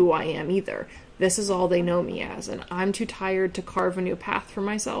know who I am either. This is all they know me as, and I'm too tired to carve a new path for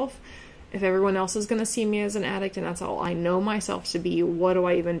myself. If everyone else is going to see me as an addict, and that's all I know myself to be, what do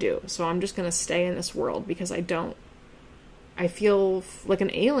I even do? So I'm just going to stay in this world, because I feel like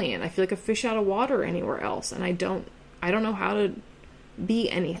an alien. I feel like a fish out of water anywhere else, and I don't know how to be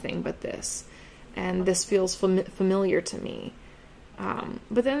anything but this. And this feels familiar to me.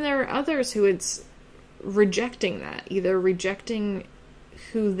 But then there are others who it's rejecting that. Either rejecting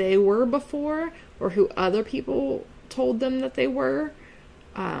who they were before, or who other people told them that they were.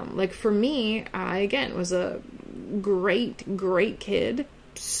 Like for me, I, again, was a great kid.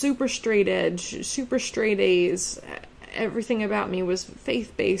 Super straight edge, super straight A's. Everything about me was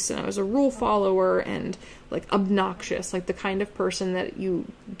faith-based, and I was a rule follower and like obnoxious, like the kind of person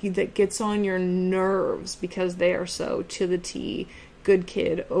that gets on your nerves because they are so to the T, good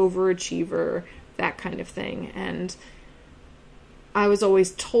kid, overachiever, that kind of thing. And I was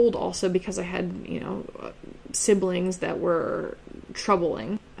always told also, because I had, siblings that were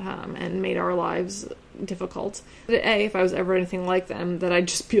troubling, and made our lives difficult, that if I was ever anything like them, that I'd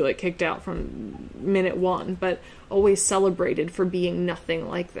just be like kicked out from minute one, but always celebrated for being nothing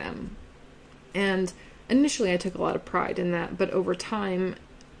like them. And initially I took a lot of pride in that, but over time,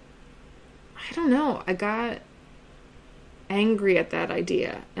 I don't know, I got angry at that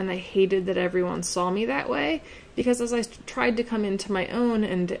idea, and I hated that everyone saw me that way, because as I tried to come into my own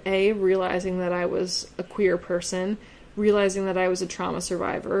and realizing that I was a queer person, realizing that I was a trauma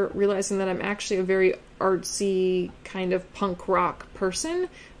survivor, realizing that I'm actually a very artsy kind of punk rock person,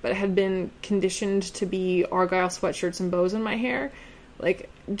 but had been conditioned to be Argyle sweatshirts and bows in my hair, like,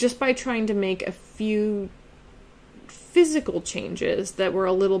 just by trying to make a few physical changes that were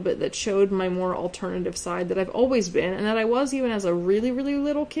a little bit, that showed my more alternative side that I've always been, and that I was even as a really, really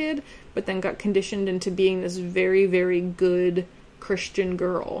little kid, but then got conditioned into being this very, very good Christian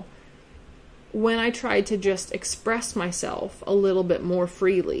girl. When I tried to just express myself a little bit more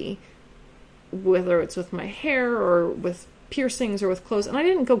freely, whether it's with my hair or with piercings or with clothes, and I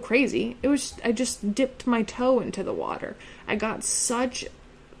didn't go crazy, I just dipped my toe into the water. I got such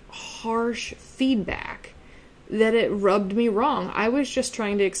harsh feedback that it rubbed me wrong. I was just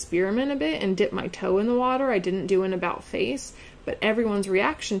trying to experiment a bit and dip my toe in the water. I didn't do an about face, but everyone's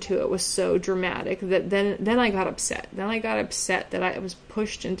reaction to it was so dramatic that then I got upset. Then I got upset that I was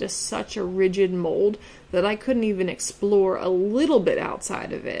pushed into such a rigid mold that I couldn't even explore a little bit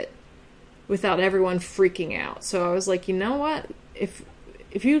outside of it without everyone freaking out. So I was like, you know what?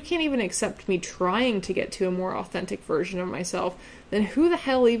 If you can't even accept me trying to get to a more authentic version of myself, then who the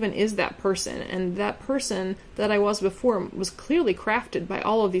hell even is that person? And that person that I was before was clearly crafted by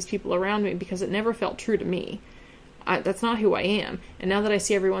all of these people around me, because it never felt true to me. That's not who I am. And now that I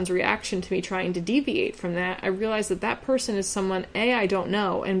see everyone's reaction to me trying to deviate from that, I realize that that person is someone, A, I don't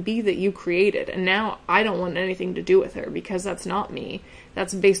know, and B, that you created. And now I don't want anything to do with her, because that's not me.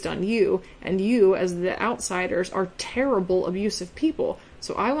 That's based on you. And you, as the outsiders, are terrible, abusive people.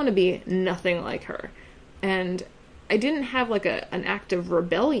 So I want to be nothing like her. And I didn't have like an act of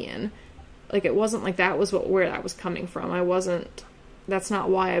rebellion. Like, it wasn't like that was where that was coming from. That's not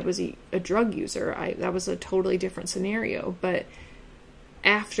why I was a drug user. That was a totally different scenario. But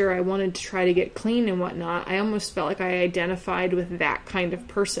after I wanted to try to get clean and whatnot, I almost felt like I identified with that kind of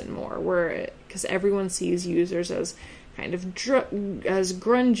person more, because everyone sees users as kind of as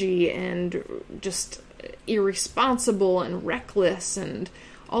grungy and just irresponsible and reckless and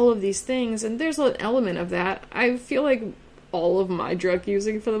all of these things, and there's an element of that. I feel like all of my drug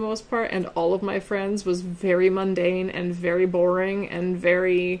using, for the most part, and all of my friends, was very mundane and very boring and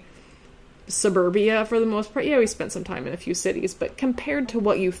very suburbia for the most part. Yeah, we spent some time in a few cities, but compared to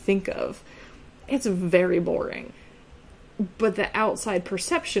what you think of, it's very boring. But the outside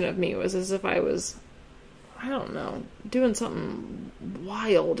perception of me was as if I was, I don't know, doing something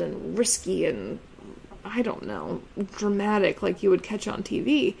wild and risky and, I don't know, dramatic like you would catch on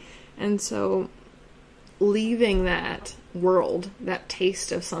TV. And so leaving that world, that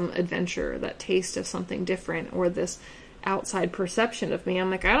taste of some adventure, that taste of something different, or this outside perception of me, I'm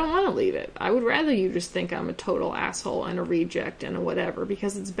like, I don't want to leave it. I would rather you just think I'm a total asshole and a reject and a whatever,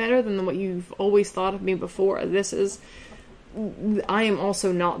 because it's better than what you've always thought of me before. I am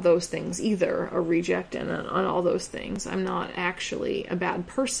also not those things either, a reject and all those things. I'm not actually a bad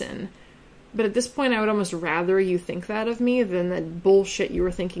person. But at this point, I would almost rather you think that of me than the bullshit you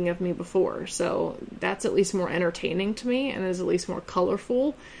were thinking of me before. So that's at least more entertaining to me, and is at least more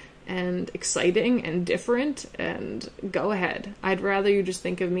colorful and exciting and different, and go ahead. I'd rather you just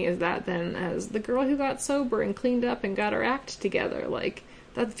think of me as that than as the girl who got sober and cleaned up and got her act together. Like,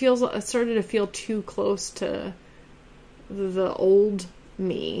 that started to feel too close to the old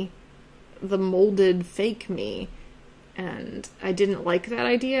me, the molded fake me. And I didn't like that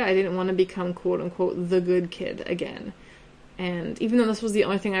idea. I didn't want to become, quote-unquote, the good kid again. And even though this was the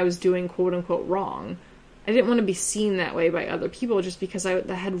only thing I was doing, quote-unquote, wrong, I didn't want to be seen that way by other people, just because that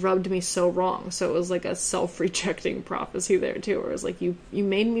had rubbed me so wrong. So it was like a self-rejecting prophecy there, too, where it was like, you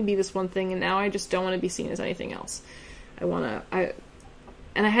made me be this one thing, and now I just don't want to be seen as anything else. And I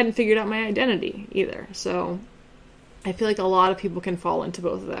hadn't figured out my identity, either. So I feel like a lot of people can fall into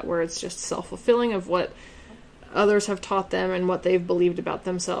both of that, where it's just self-fulfilling of what others have taught them and what they've believed about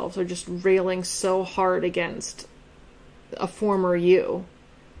themselves, or just railing so hard against a former you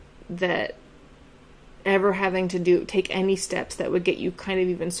that ever having to take any steps that would get you kind of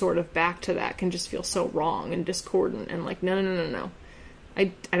even sort of back to that can just feel so wrong and discordant, and like, no.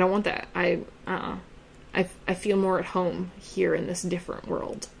 I don't want that. I feel more at home here in this different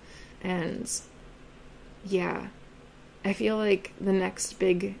world. And yeah, I feel like the next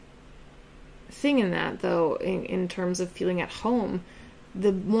big thing in that, though, in terms of feeling at home,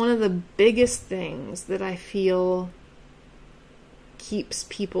 one of the biggest things that I feel keeps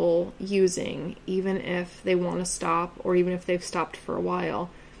people using, even if they want to stop, or even if they've stopped for a while,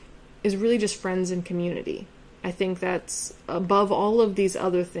 is really just friends and community. I think that's above all of these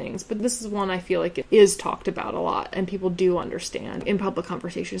other things, but this is one I feel like it is talked about a lot and people do understand in public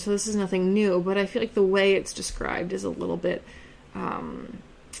conversation, so this is nothing new, but I feel like the way it's described is a little bit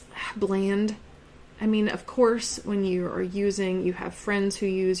bland. I mean, of course, when you are using, you have friends who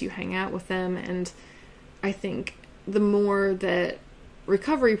use, you hang out with them, and I think the more that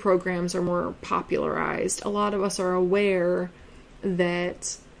recovery programs are more popularized, a lot of us are aware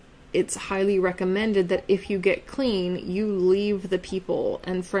that it's highly recommended that if you get clean, you leave the people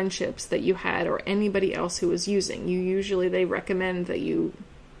and friendships that you had or anybody else who is using. They recommend that you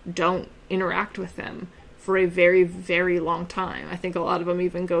don't interact with them for a very, very long time. I think a lot of them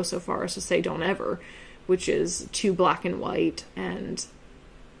even go so far as to say don't ever, which is too black and white, and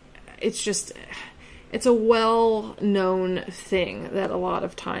it's a well-known thing that a lot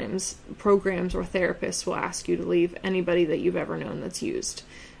of times programs or therapists will ask you to leave anybody that you've ever known that's used.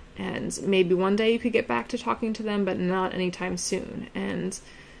 And maybe one day you could get back to talking to them, but not anytime soon. And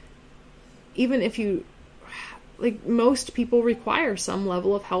even if most people require some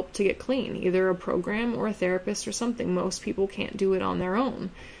level of help to get clean, either a program or a therapist or something. Most people can't do it on their own.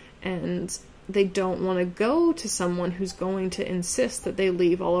 And they don't want to go to someone who's going to insist that they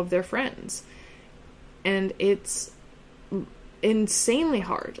leave all of their friends. And it's insanely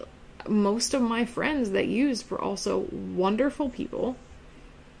hard. Most of my friends that used were also wonderful people.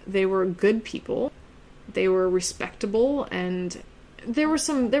 They were good people. They were respectable, and there were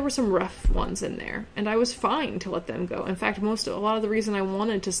some rough ones in there, and I was fine to let them go. In fact, a lot of the reason I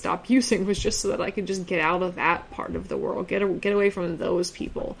wanted to stop using was just so that I could just get out of that part of the world, get away from those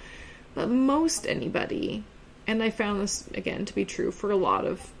people. But most anybody, and I found this again to be true for a lot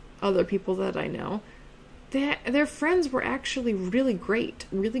of other people that I know, their friends were actually really great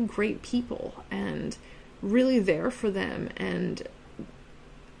people, and really there for them, and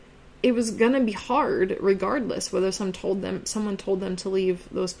it was gonna be hard regardless whether someone told them to leave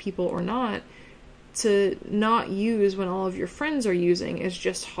those people or not. To not use when all of your friends are using is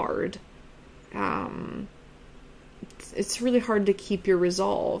just hard. It's really hard to keep your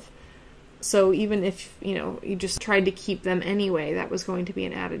resolve. So even if, you just tried to keep them anyway, that was going to be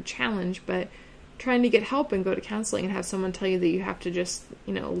an added challenge. But trying to get help and go to counseling and have someone tell you that you have to just,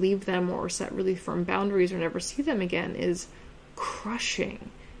 leave them or set really firm boundaries or never see them again is crushing.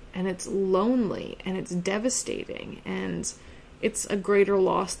 And it's lonely, and it's devastating, and it's a greater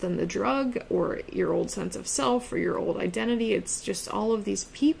loss than the drug, or your old sense of self, or your old identity. It's just all of these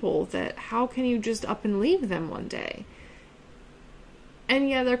people that, how can you just up and leave them one day? And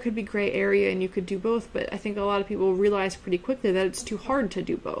yeah, there could be gray area, and you could do both, but I think a lot of people realize pretty quickly that it's too hard to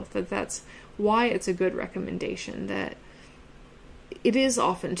do both, that's why it's a good recommendation, that it is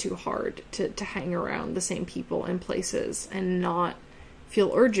often too hard to hang around the same people and places and not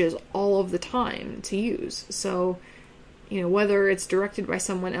feel urges all of the time to use. So, whether it's directed by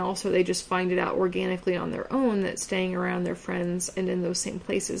someone else or they just find it out organically on their own that staying around their friends and in those same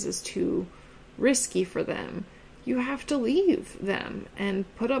places is too risky for them, you have to leave them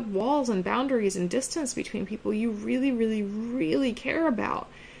and put up walls and boundaries and distance between people you really, really, really care about.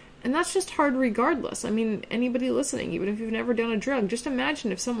 And that's just hard regardless. I mean, anybody listening, even if you've never done a drug, just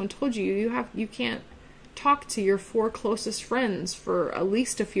imagine if someone told you you can't talk to your 4 closest friends for at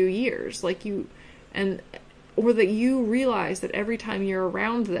least a few years, or that you realize that every time you're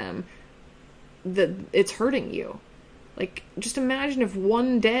around them that it's hurting you. Like, just imagine if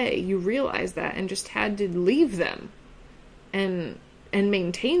one day you realized that and just had to leave them and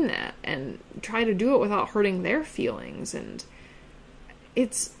maintain that and try to do it without hurting their feelings. And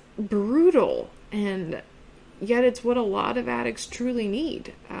it's brutal, and yet it's what a lot of addicts truly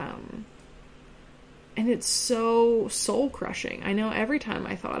need. And it's so soul-crushing. I know every time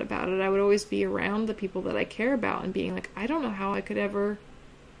I thought about it, I would always be around the people that I care about and being like, I don't know how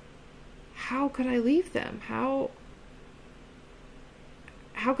could I leave them? How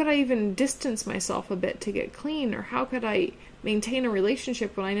could I even distance myself a bit to get clean? Or how could I maintain a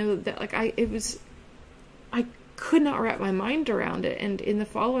relationship when I know that I could not wrap my mind around it. And in the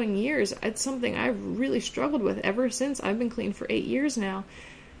following years, it's something I've really struggled with ever since. I've been clean for 8 years now.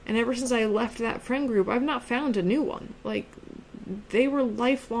 And ever since I left that friend group, I've not found a new one. They were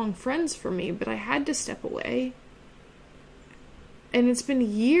lifelong friends for me, but I had to step away. And it's been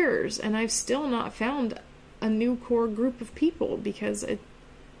years, and I've still not found a new core group of people because I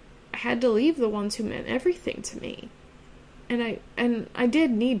had to leave the ones who meant everything to me. And I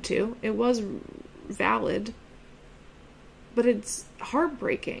did need to. It was valid. But it's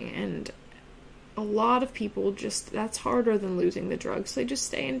heartbreaking, and a lot of people that's harder than losing the drug, so they just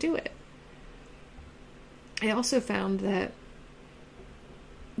stay and do it. I also found that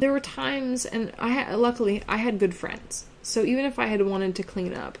there were times, and luckily I had good friends, so even if I had wanted to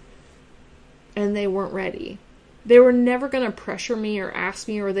clean up and they weren't ready, they were never going to pressure me or ask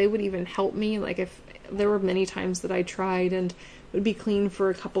me, or they would even help me. Like, if there were many times that I tried and would be clean for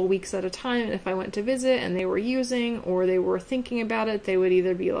a couple weeks at a time, and if I went to visit and they were using or they were thinking about it, they would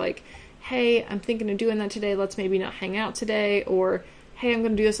either be like, hey, I'm thinking of doing that today, let's maybe not hang out today, or hey, I'm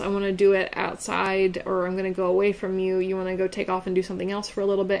going to do this, I want to do it outside, or I'm going to go away from you, you want to go take off and do something else for a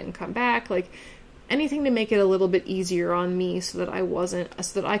little bit and come back, like anything to make it a little bit easier on me so that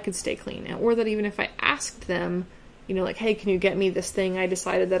I could stay clean. Or that even if I asked them, you know, like, hey, can you get me this thing, I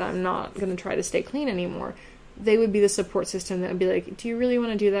decided that I'm not going to try to stay clean anymore, they would be the support system that would be like, do you really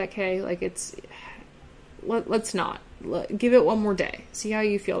want to do that, Kay? Like, let's not. Give it one more day. See how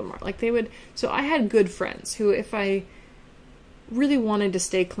you feel tomorrow. Like, they would. So I had good friends who, if I really wanted to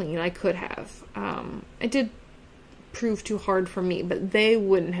stay clean, I could have. It did prove too hard for me, but they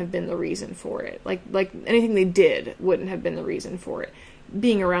wouldn't have been the reason for it. Like anything they did wouldn't have been the reason for it.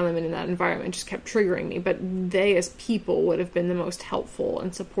 Being around them and in that environment just kept triggering me, but they as people would have been the most helpful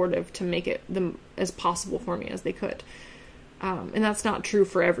and supportive to make it as possible for me as they could. And that's not true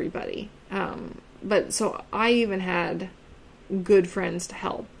for everybody. But so I even had good friends to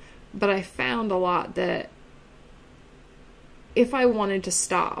help, but I found a lot that if I wanted to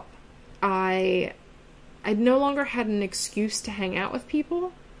stop, I no longer had an excuse to hang out with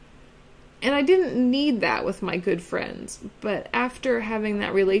people. And I didn't need that with my good friends, but after having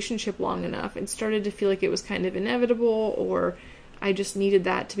that relationship long enough, it started to feel like it was kind of inevitable, or I just needed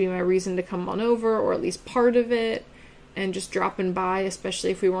that to be my reason to come on over, or at least part of it, and just dropping by,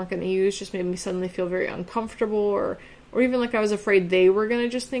 especially if we weren't going to use, just made me suddenly feel very uncomfortable, or even like I was afraid they were going to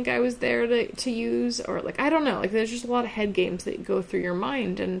just think I was there to use, or like, I don't know, like there's just a lot of head games that go through your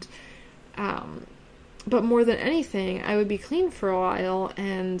mind, and but more than anything, I would be clean for a while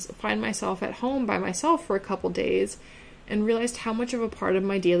and find myself at home by myself for a couple days and realized how much of a part of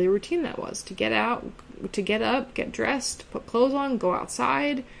my daily routine that was. To get out, to get up, get dressed, put clothes on, go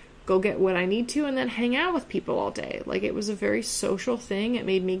outside, go get what I need to, and then hang out with people all day. Like, it was a very social thing. It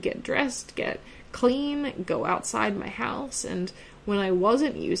made me get dressed, get clean, go outside my house, and when I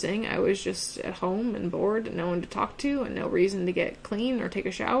wasn't using, I was just at home and bored and no one to talk to and no reason to get clean or take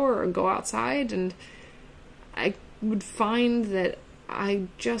a shower or go outside, and I would find that I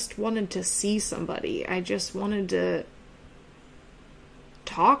just wanted to see somebody. I just wanted to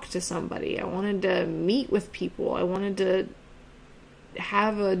talk to somebody. I wanted to meet with people. I wanted to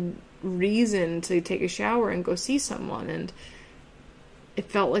have a reason to take a shower and go see someone. And it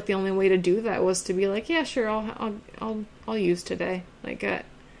felt like the only way to do that was to be like, yeah, sure, I'll use today. Like,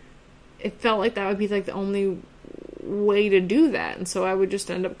 it felt like that would be like the only way to do that. And so I would just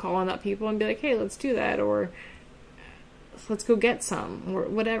end up calling up people and be like, hey, let's do that, or let's go get some, or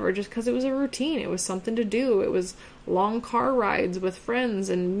whatever, just because it was a routine. It was something to do. It was long car rides with friends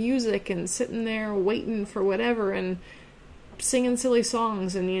and music and sitting there waiting for whatever and singing silly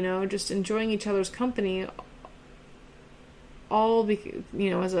songs and, you know, just enjoying each other's company, all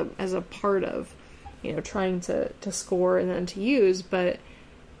as a part of, you know, trying to score and then to use. But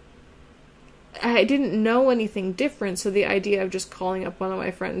I didn't know anything different, so the idea of just calling up one of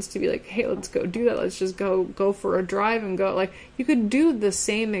my friends to be like, hey, let's go do that, let's just go for a drive and go, like, you could do the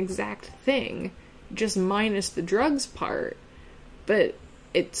same exact thing, just minus the drugs part, but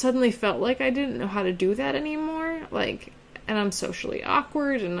it suddenly felt like I didn't know how to do that anymore, like, and I'm socially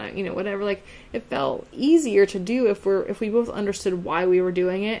awkward, and I, you know, whatever, like, it felt easier to do if we both understood why we were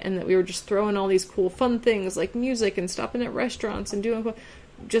doing it, and that we were just throwing all these cool fun things, like music and stopping at restaurants and doing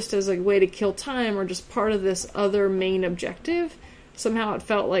just as a way to kill time, or just part of this other main objective. Somehow it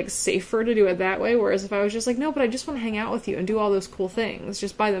felt like safer to do it that way, whereas if I was just like, no, but I just want to hang out with you and do all those cool things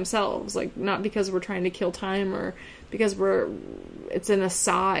just by themselves, like, not because we're trying to kill time or because it's an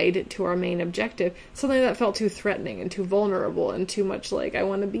aside to our main objective, something that felt too threatening and too vulnerable and too much like, I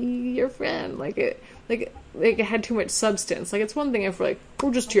want to be your friend, like it had too much substance. Like, it's one thing if we're like,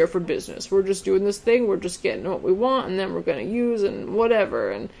 we're just here for business, we're just doing this thing, we're just getting what we want, and then we're going to use and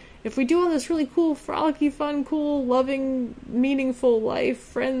whatever, and if we do all this really cool, frolicky, fun, cool, loving, meaningful life,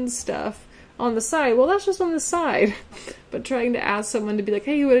 friends stuff on the side, well, that's just on the side. But trying to ask someone to be like,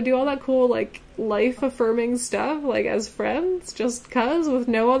 hey, you want to do all that cool, like, life-affirming stuff, like, as friends, just 'cause, with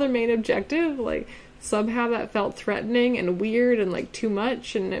no other main objective, like, somehow that felt threatening and weird and, like, too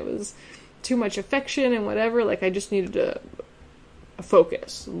much, and it was too much affection and whatever. Like, I just needed to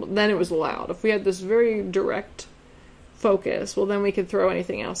focus, then it was allowed. If we had this very direct focus, well, then we could throw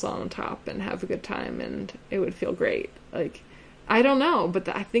anything else on top and have a good time, and it would feel great. Like, I don't know, but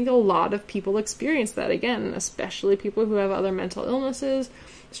I think a lot of people experience that, again, especially people who have other mental illnesses,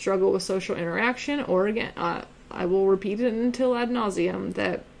 struggle with social interaction, or again, I will repeat it until ad nauseum,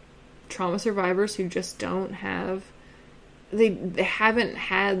 that trauma survivors who just don't have, they haven't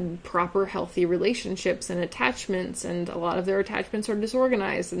had proper healthy relationships and attachments, and a lot of their attachments are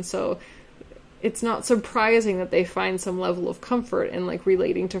disorganized, and so it's not surprising that they find some level of comfort in, like,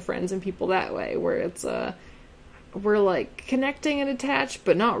 relating to friends and people that way, where it's we're, like, connecting and attached,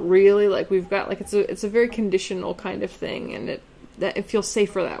 but not really. Like, we've got, like, it's a very conditional kind of thing, and it feels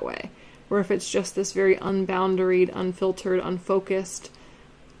safer that way. Where if it's just this very unboundaried, unfiltered, unfocused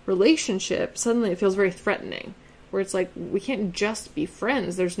relationship, suddenly it feels very threatening. Where it's like, we can't just be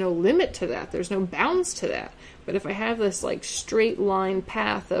friends. There's no limit to that. There's no bounds to that. But if I have this, like, straight line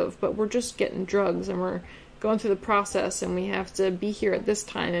path of, but we're just getting drugs and we're going through the process and we have to be here at this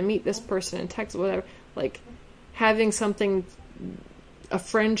time and meet this person and text, whatever, like, having something, a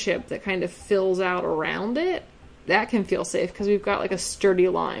friendship that kind of fills out around it, that can feel safe because we've got, like, a sturdy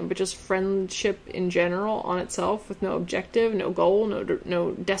line. But just friendship in general on itself with no objective, no goal,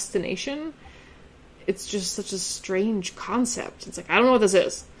 no destination, it's just such a strange concept. It's like, I don't know what this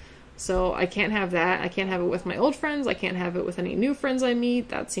is. So I can't have that. I can't have it with my old friends. I can't have it with any new friends I meet.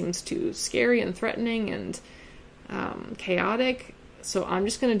 That seems too scary and threatening and chaotic. So I'm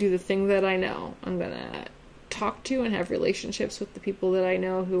just going to do the thing that I know. I'm going to talk to and have relationships with the people that I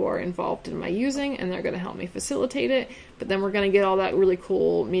know who are involved in my using, and they're going to help me facilitate it. But then we're going to get all that really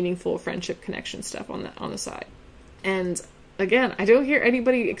cool, meaningful friendship connection stuff on the side. And again, I don't hear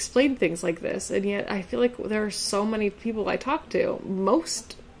anybody explain things like this, and yet I feel like there are so many people I talk to.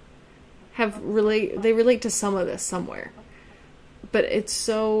 Most they relate to some of this somewhere, but it's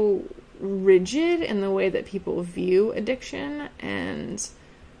so rigid in the way that people view addiction, and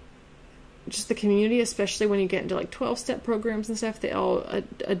just the community, especially when you get into, like, 12-step programs and stuff, they all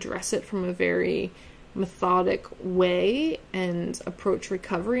address it from a very methodic way and approach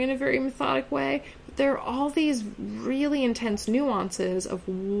recovery in a very methodic way. But there are all these really intense nuances of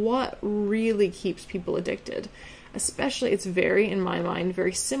what really keeps people addicted. Especially, it's very, in my mind,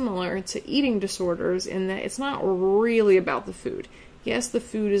 very similar to eating disorders in that it's not really about the food. Yes, the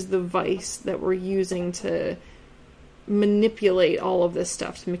food is the vice that we're using to manipulate all of this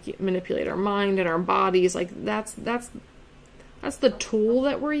stuff, to manipulate our mind and our bodies. Like, that's the tool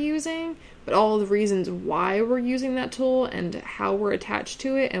that we're using, but all the reasons why we're using that tool and how we're attached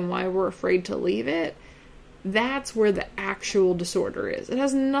to it and why we're afraid to leave it, that's where the actual disorder is. It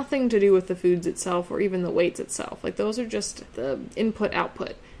has nothing to do with the foods itself or even the weights itself. Like, those are just the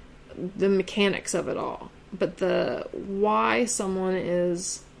input-output, the mechanics of it all. But the why someone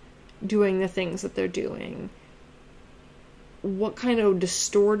is doing the things that they're doing, what kind of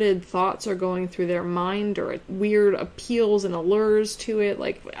distorted thoughts are going through their mind, or weird appeals and allures to it,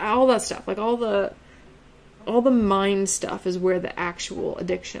 like, all that stuff, like, all the mind stuff is where the actual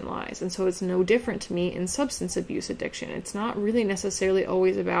addiction lies. And so it's no different to me in substance abuse addiction. It's not really necessarily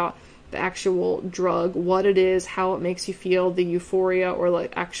always about the actual drug, what it is, how it makes you feel, the euphoria, or,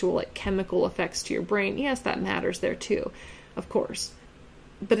 like, actual, like, chemical effects to your brain. Yes, that matters there too, of course.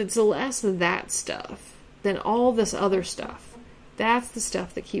 But it's less that stuff than all this other stuff. That's the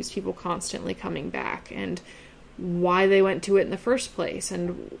stuff that keeps people constantly coming back, and why they went to it in the first place,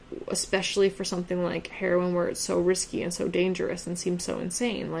 and especially for something like heroin, where it's so risky and so dangerous and seems so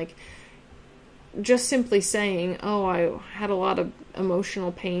insane. Like, just simply saying, oh, I had a lot of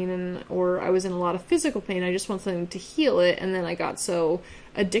emotional pain, or I was in a lot of physical pain, I just want something to heal it, and then I got so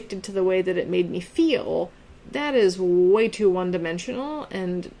addicted to the way that it made me feel, that is way too one-dimensional.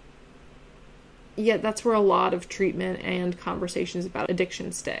 And yet that's where a lot of treatment and conversations about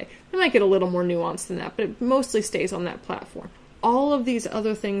addiction stay. It might get a little more nuanced than that, but it mostly stays on that platform. All of these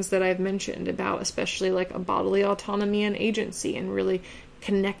other things that I've mentioned about, especially, like, a bodily autonomy and agency, and really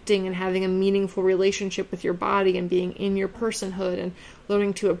connecting and having a meaningful relationship with your body, and being in your personhood, and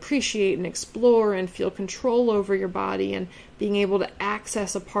learning to appreciate and explore and feel control over your body, and being able to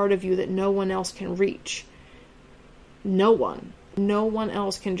access a part of you that no one else can reach. No one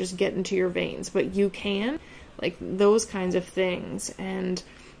else can just get into your veins, but you can. Like, those kinds of things, and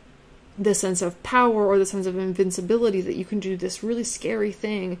the sense of power or the sense of invincibility that you can do this really scary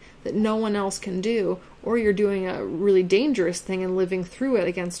thing that no one else can do, or you're doing a really dangerous thing and living through it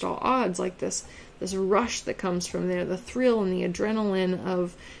against all odds, like this rush that comes from there, the thrill and the adrenaline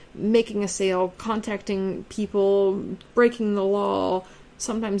of making a sale, contacting people, breaking the law,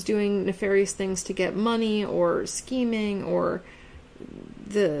 sometimes doing nefarious things to get money, or scheming, or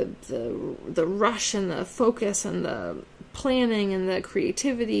the rush and the focus and the planning and the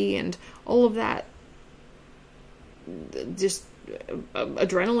creativity and all of that, just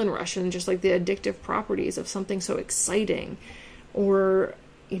adrenaline rush and just like the addictive properties of something so exciting, or,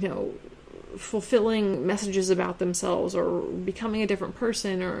 you know, fulfilling messages about themselves, or becoming a different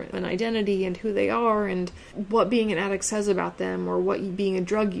person, or an identity and who they are, and what being an addict says about them, or what being a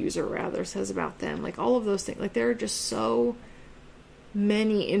drug user rather says about them. Like all of those things, like there are just so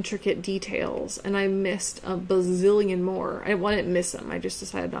many intricate details, and I missed a bazillion more. I didn't miss them, I just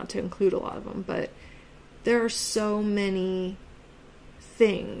decided not to include a lot of them, but there are so many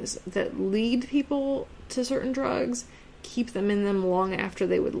things that lead people to certain drugs, keep them in them long after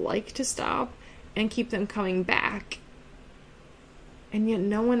they would like to stop, and keep them coming back. And yet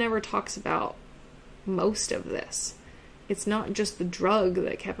no one ever talks about most of this. It's not just the drug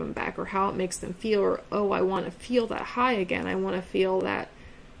that kept them back, or how it makes them feel, or, oh, I want to feel that high again, I want to feel that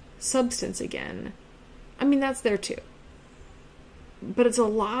substance again. I mean, that's there too. But it's a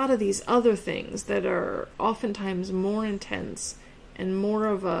lot of these other things that are oftentimes more intense and more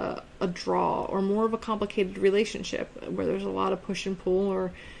of a draw, or more of a complicated relationship where there's a lot of push and pull,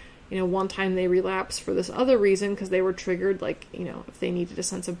 or, you know, one time they relapse for this other reason because they were triggered, like, you know, if they needed a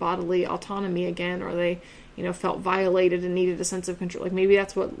sense of bodily autonomy again, or they, you know, felt violated and needed a sense of control. Like maybe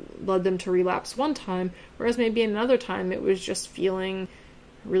that's what led them to relapse one time, whereas maybe another time it was just feeling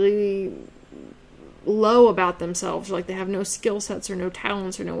really low about themselves, or like they have no skill sets or no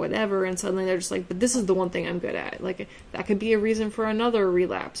talents or no whatever, and suddenly they're just like, but this is the one thing I'm good at. Like that could be a reason for another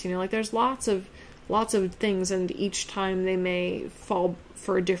relapse, you know, like there's lots of things, and each time they may fall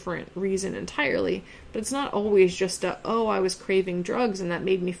for a different reason entirely, but it's not always just oh, I was craving drugs and that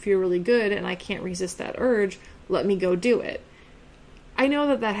made me feel really good and I can't resist that urge, let me go do it. I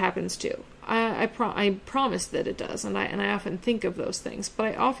know that happens too. I promise that it does, and I often think of those things, but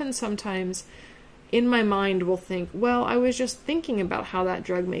I often sometimes in my mind will think, well, I was just thinking about how that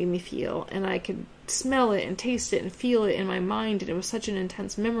drug made me feel, and I could smell it and taste it and feel it in my mind, and it was such an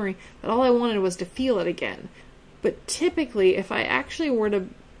intense memory that all I wanted was to feel it again. But typically, if I actually were to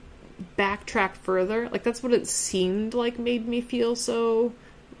backtrack further, like that's what it seemed like made me feel so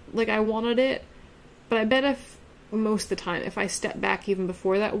like I wanted it. But I bet if most of the time, if I step back even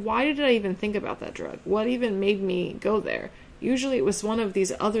before that, why did I even think about that drug? What even made me go there? Usually it was one of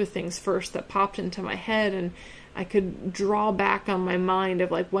these other things first that popped into my head, and I could draw back on my mind of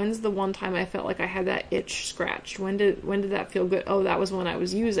like, when's the one time I felt like I had that itch scratched? When did that feel good? Oh, that was when I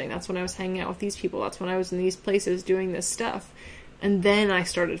was using. That's when I was hanging out with these people. That's when I was in these places doing this stuff. And then I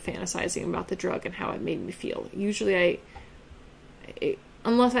started fantasizing about the drug and how it made me feel. Usually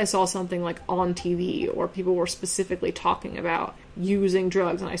unless I saw something like on TV, or people were specifically talking about using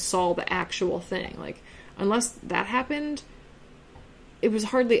drugs and I saw the actual thing, like unless that happened, it was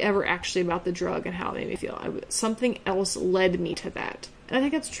hardly ever actually about the drug and how it made me feel. Something else led me to that. And I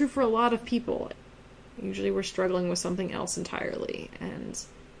think that's true for a lot of people. Usually we're struggling with something else entirely, and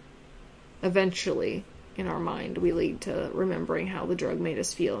eventually in our mind we lead to remembering how the drug made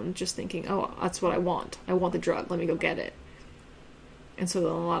us feel and just thinking, oh, that's what I want. I want the drug. Let me go get it. And so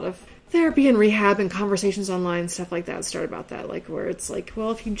then a lot of therapy and rehab and conversations online, stuff like that, start about that, like where it's like, well,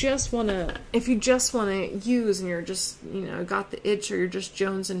 if you just want to use and you're just, you know, got the itch, or you're just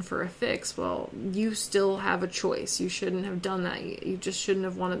jonesing for a fix, well, you still have a choice. You shouldn't have done that. You just shouldn't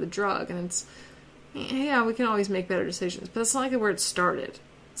have wanted the drug. And it's, yeah, we can always make better decisions, but that's not like where it started.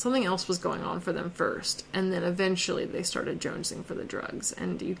 Something else was going on for them first, and then eventually they started jonesing for the drugs,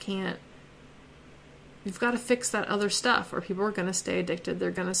 and you've got to fix that other stuff, or people are going to stay addicted. They're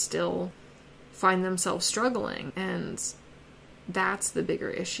going to still find themselves struggling, and that's the bigger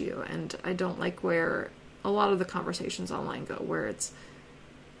issue. And I don't like where a lot of the conversations online go, where it's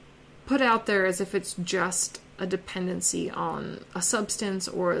put out there as if it's just a dependency on a substance,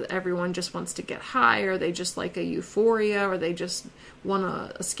 or everyone just wants to get high, or they just like a euphoria, or they just want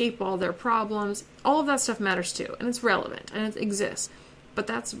to escape all their problems. All of that stuff matters too, and it's relevant, and it exists. But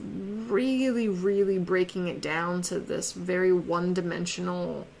that's really, really breaking it down to this very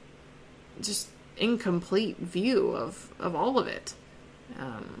one-dimensional, just incomplete view of all of it.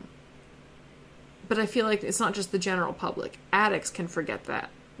 But I feel like it's not just the general public. Addicts can forget that.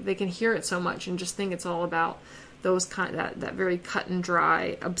 They can hear it so much and just think it's all about those that very cut and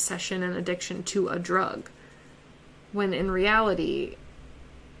dry obsession and addiction to a drug. When in reality,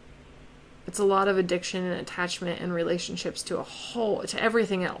 it's a lot of addiction and attachment and relationships to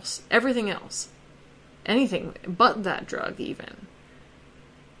everything else. Everything else. Anything but that drug, even.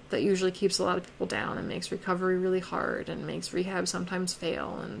 That usually keeps a lot of people down and makes recovery really hard and makes rehab sometimes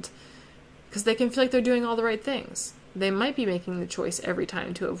fail. And because they can feel like they're doing all the right things. they might be making the choice every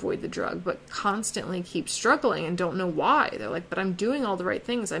time to avoid the drug, but constantly keep struggling and don't know why. They're like, but I'm doing all the right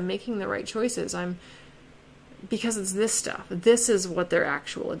things. I'm making the right choices. Because it's this stuff. This is what their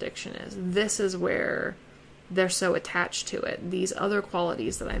actual addiction is. This is where they're so attached to it. These other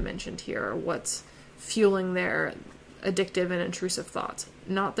qualities that I mentioned here are what's fueling their addictive and intrusive thoughts,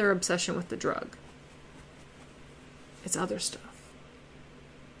 not their obsession with the drug. It's other stuff.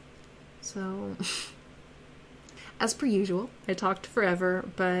 So, as per usual, I talked forever,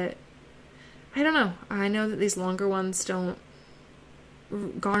 but I don't know. I know that these longer ones don't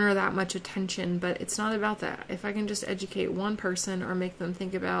garner that much attention, but it's not about that. If I can just educate one person or make them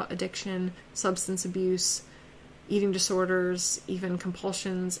think about addiction, substance abuse, eating disorders, even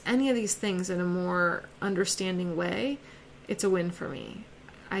compulsions, any of these things in a more understanding way, it's a win for me.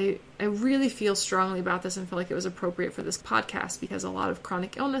 I really feel strongly about this and feel like it was appropriate for this podcast because a lot of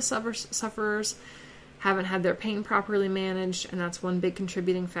chronic illness sufferers haven't had their pain properly managed, and that's one big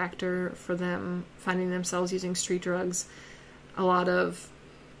contributing factor for them finding themselves using street drugs. A lot of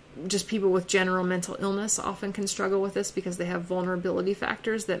just people with general mental illness often can struggle with this because they have vulnerability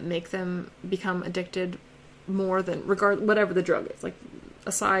factors that make them become addicted more than whatever the drug is, like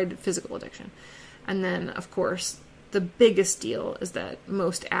aside physical addiction. And then, of course, the biggest deal is that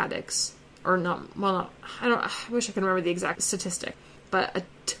most addicts are I wish I could remember the exact statistic, but a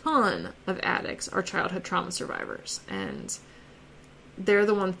ton of addicts are childhood trauma survivors, and they're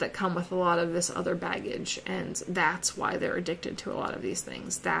the ones that come with a lot of this other baggage, and that's why they're addicted to a lot of these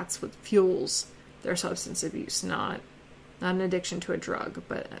things. That's what fuels their substance abuse, not an addiction to a drug,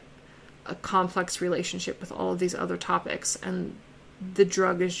 but a complex relationship with all of these other topics, and the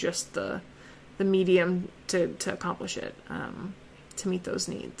drug is just the medium to accomplish it, to meet those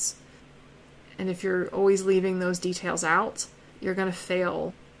needs. And if you're always leaving those details out, you're going to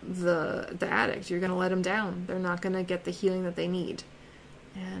fail the addict. You're going to let them down. They're not going to get the healing that they need.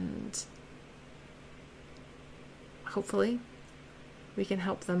 And hopefully we can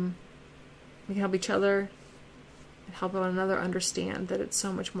help them. We can help each other and help one another understand that it's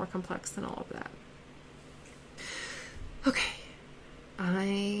so much more complex than all of that. Okay.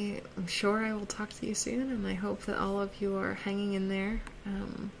 I am sure I will talk to you soon, and I hope that all of you are hanging in there.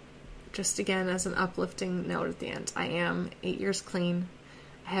 Just again, as an uplifting note at the end, I am 8 years clean.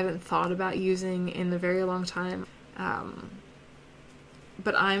 I haven't thought about using in a very long time.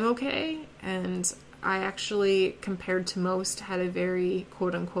 But I'm okay, and I actually, compared to most, had a very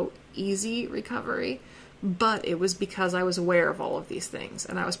quote-unquote easy recovery, but it was because I was aware of all of these things,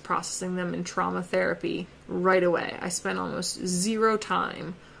 and I was processing them in trauma therapy right away. I spent almost zero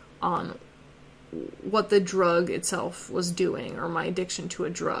time on what the drug itself was doing, or my addiction to a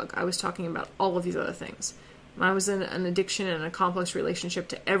drug. I was talking about all of these other things. I was in an addiction and a complex relationship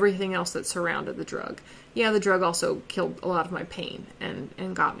to everything else that surrounded the drug. Yeah, the drug also killed a lot of my pain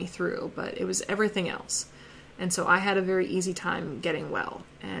and got me through, but it was everything else. And so I had a very easy time getting well.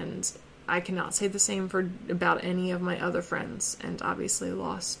 And I cannot say the same for about any of my other friends, and obviously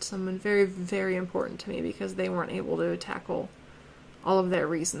lost someone very, very important to me because they weren't able to tackle all of their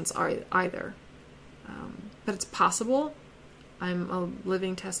reasons either. But it's possible. I'm a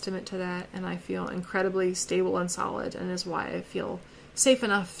living testament to that, and I feel incredibly stable and solid, and is why I feel safe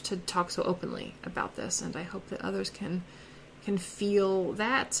enough to talk so openly about this, and I hope that others can feel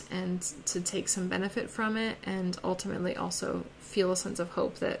that and to take some benefit from it, and ultimately also feel a sense of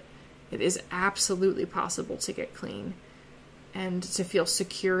hope that it is absolutely possible to get clean, and to feel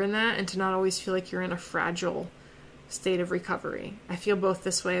secure in that, and to not always feel like you're in a fragile state of recovery. I feel both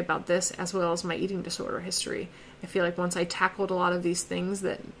this way about this as well as my eating disorder history. I feel like once I tackled a lot of these things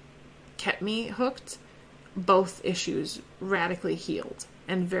that kept me hooked, both issues radically healed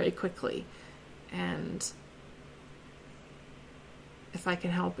and very quickly. And if I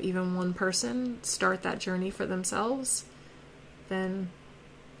can help even one person start that journey for themselves, then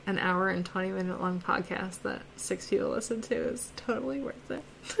an hour and 20-minute long podcast that 6 people listen to is totally worth it.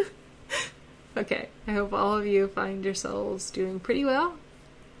 Okay, I hope all of you find yourselves doing pretty well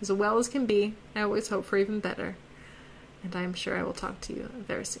as can be. I always hope for even better. And I'm sure I will talk to you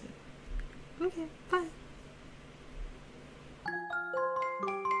very soon. Okay, bye.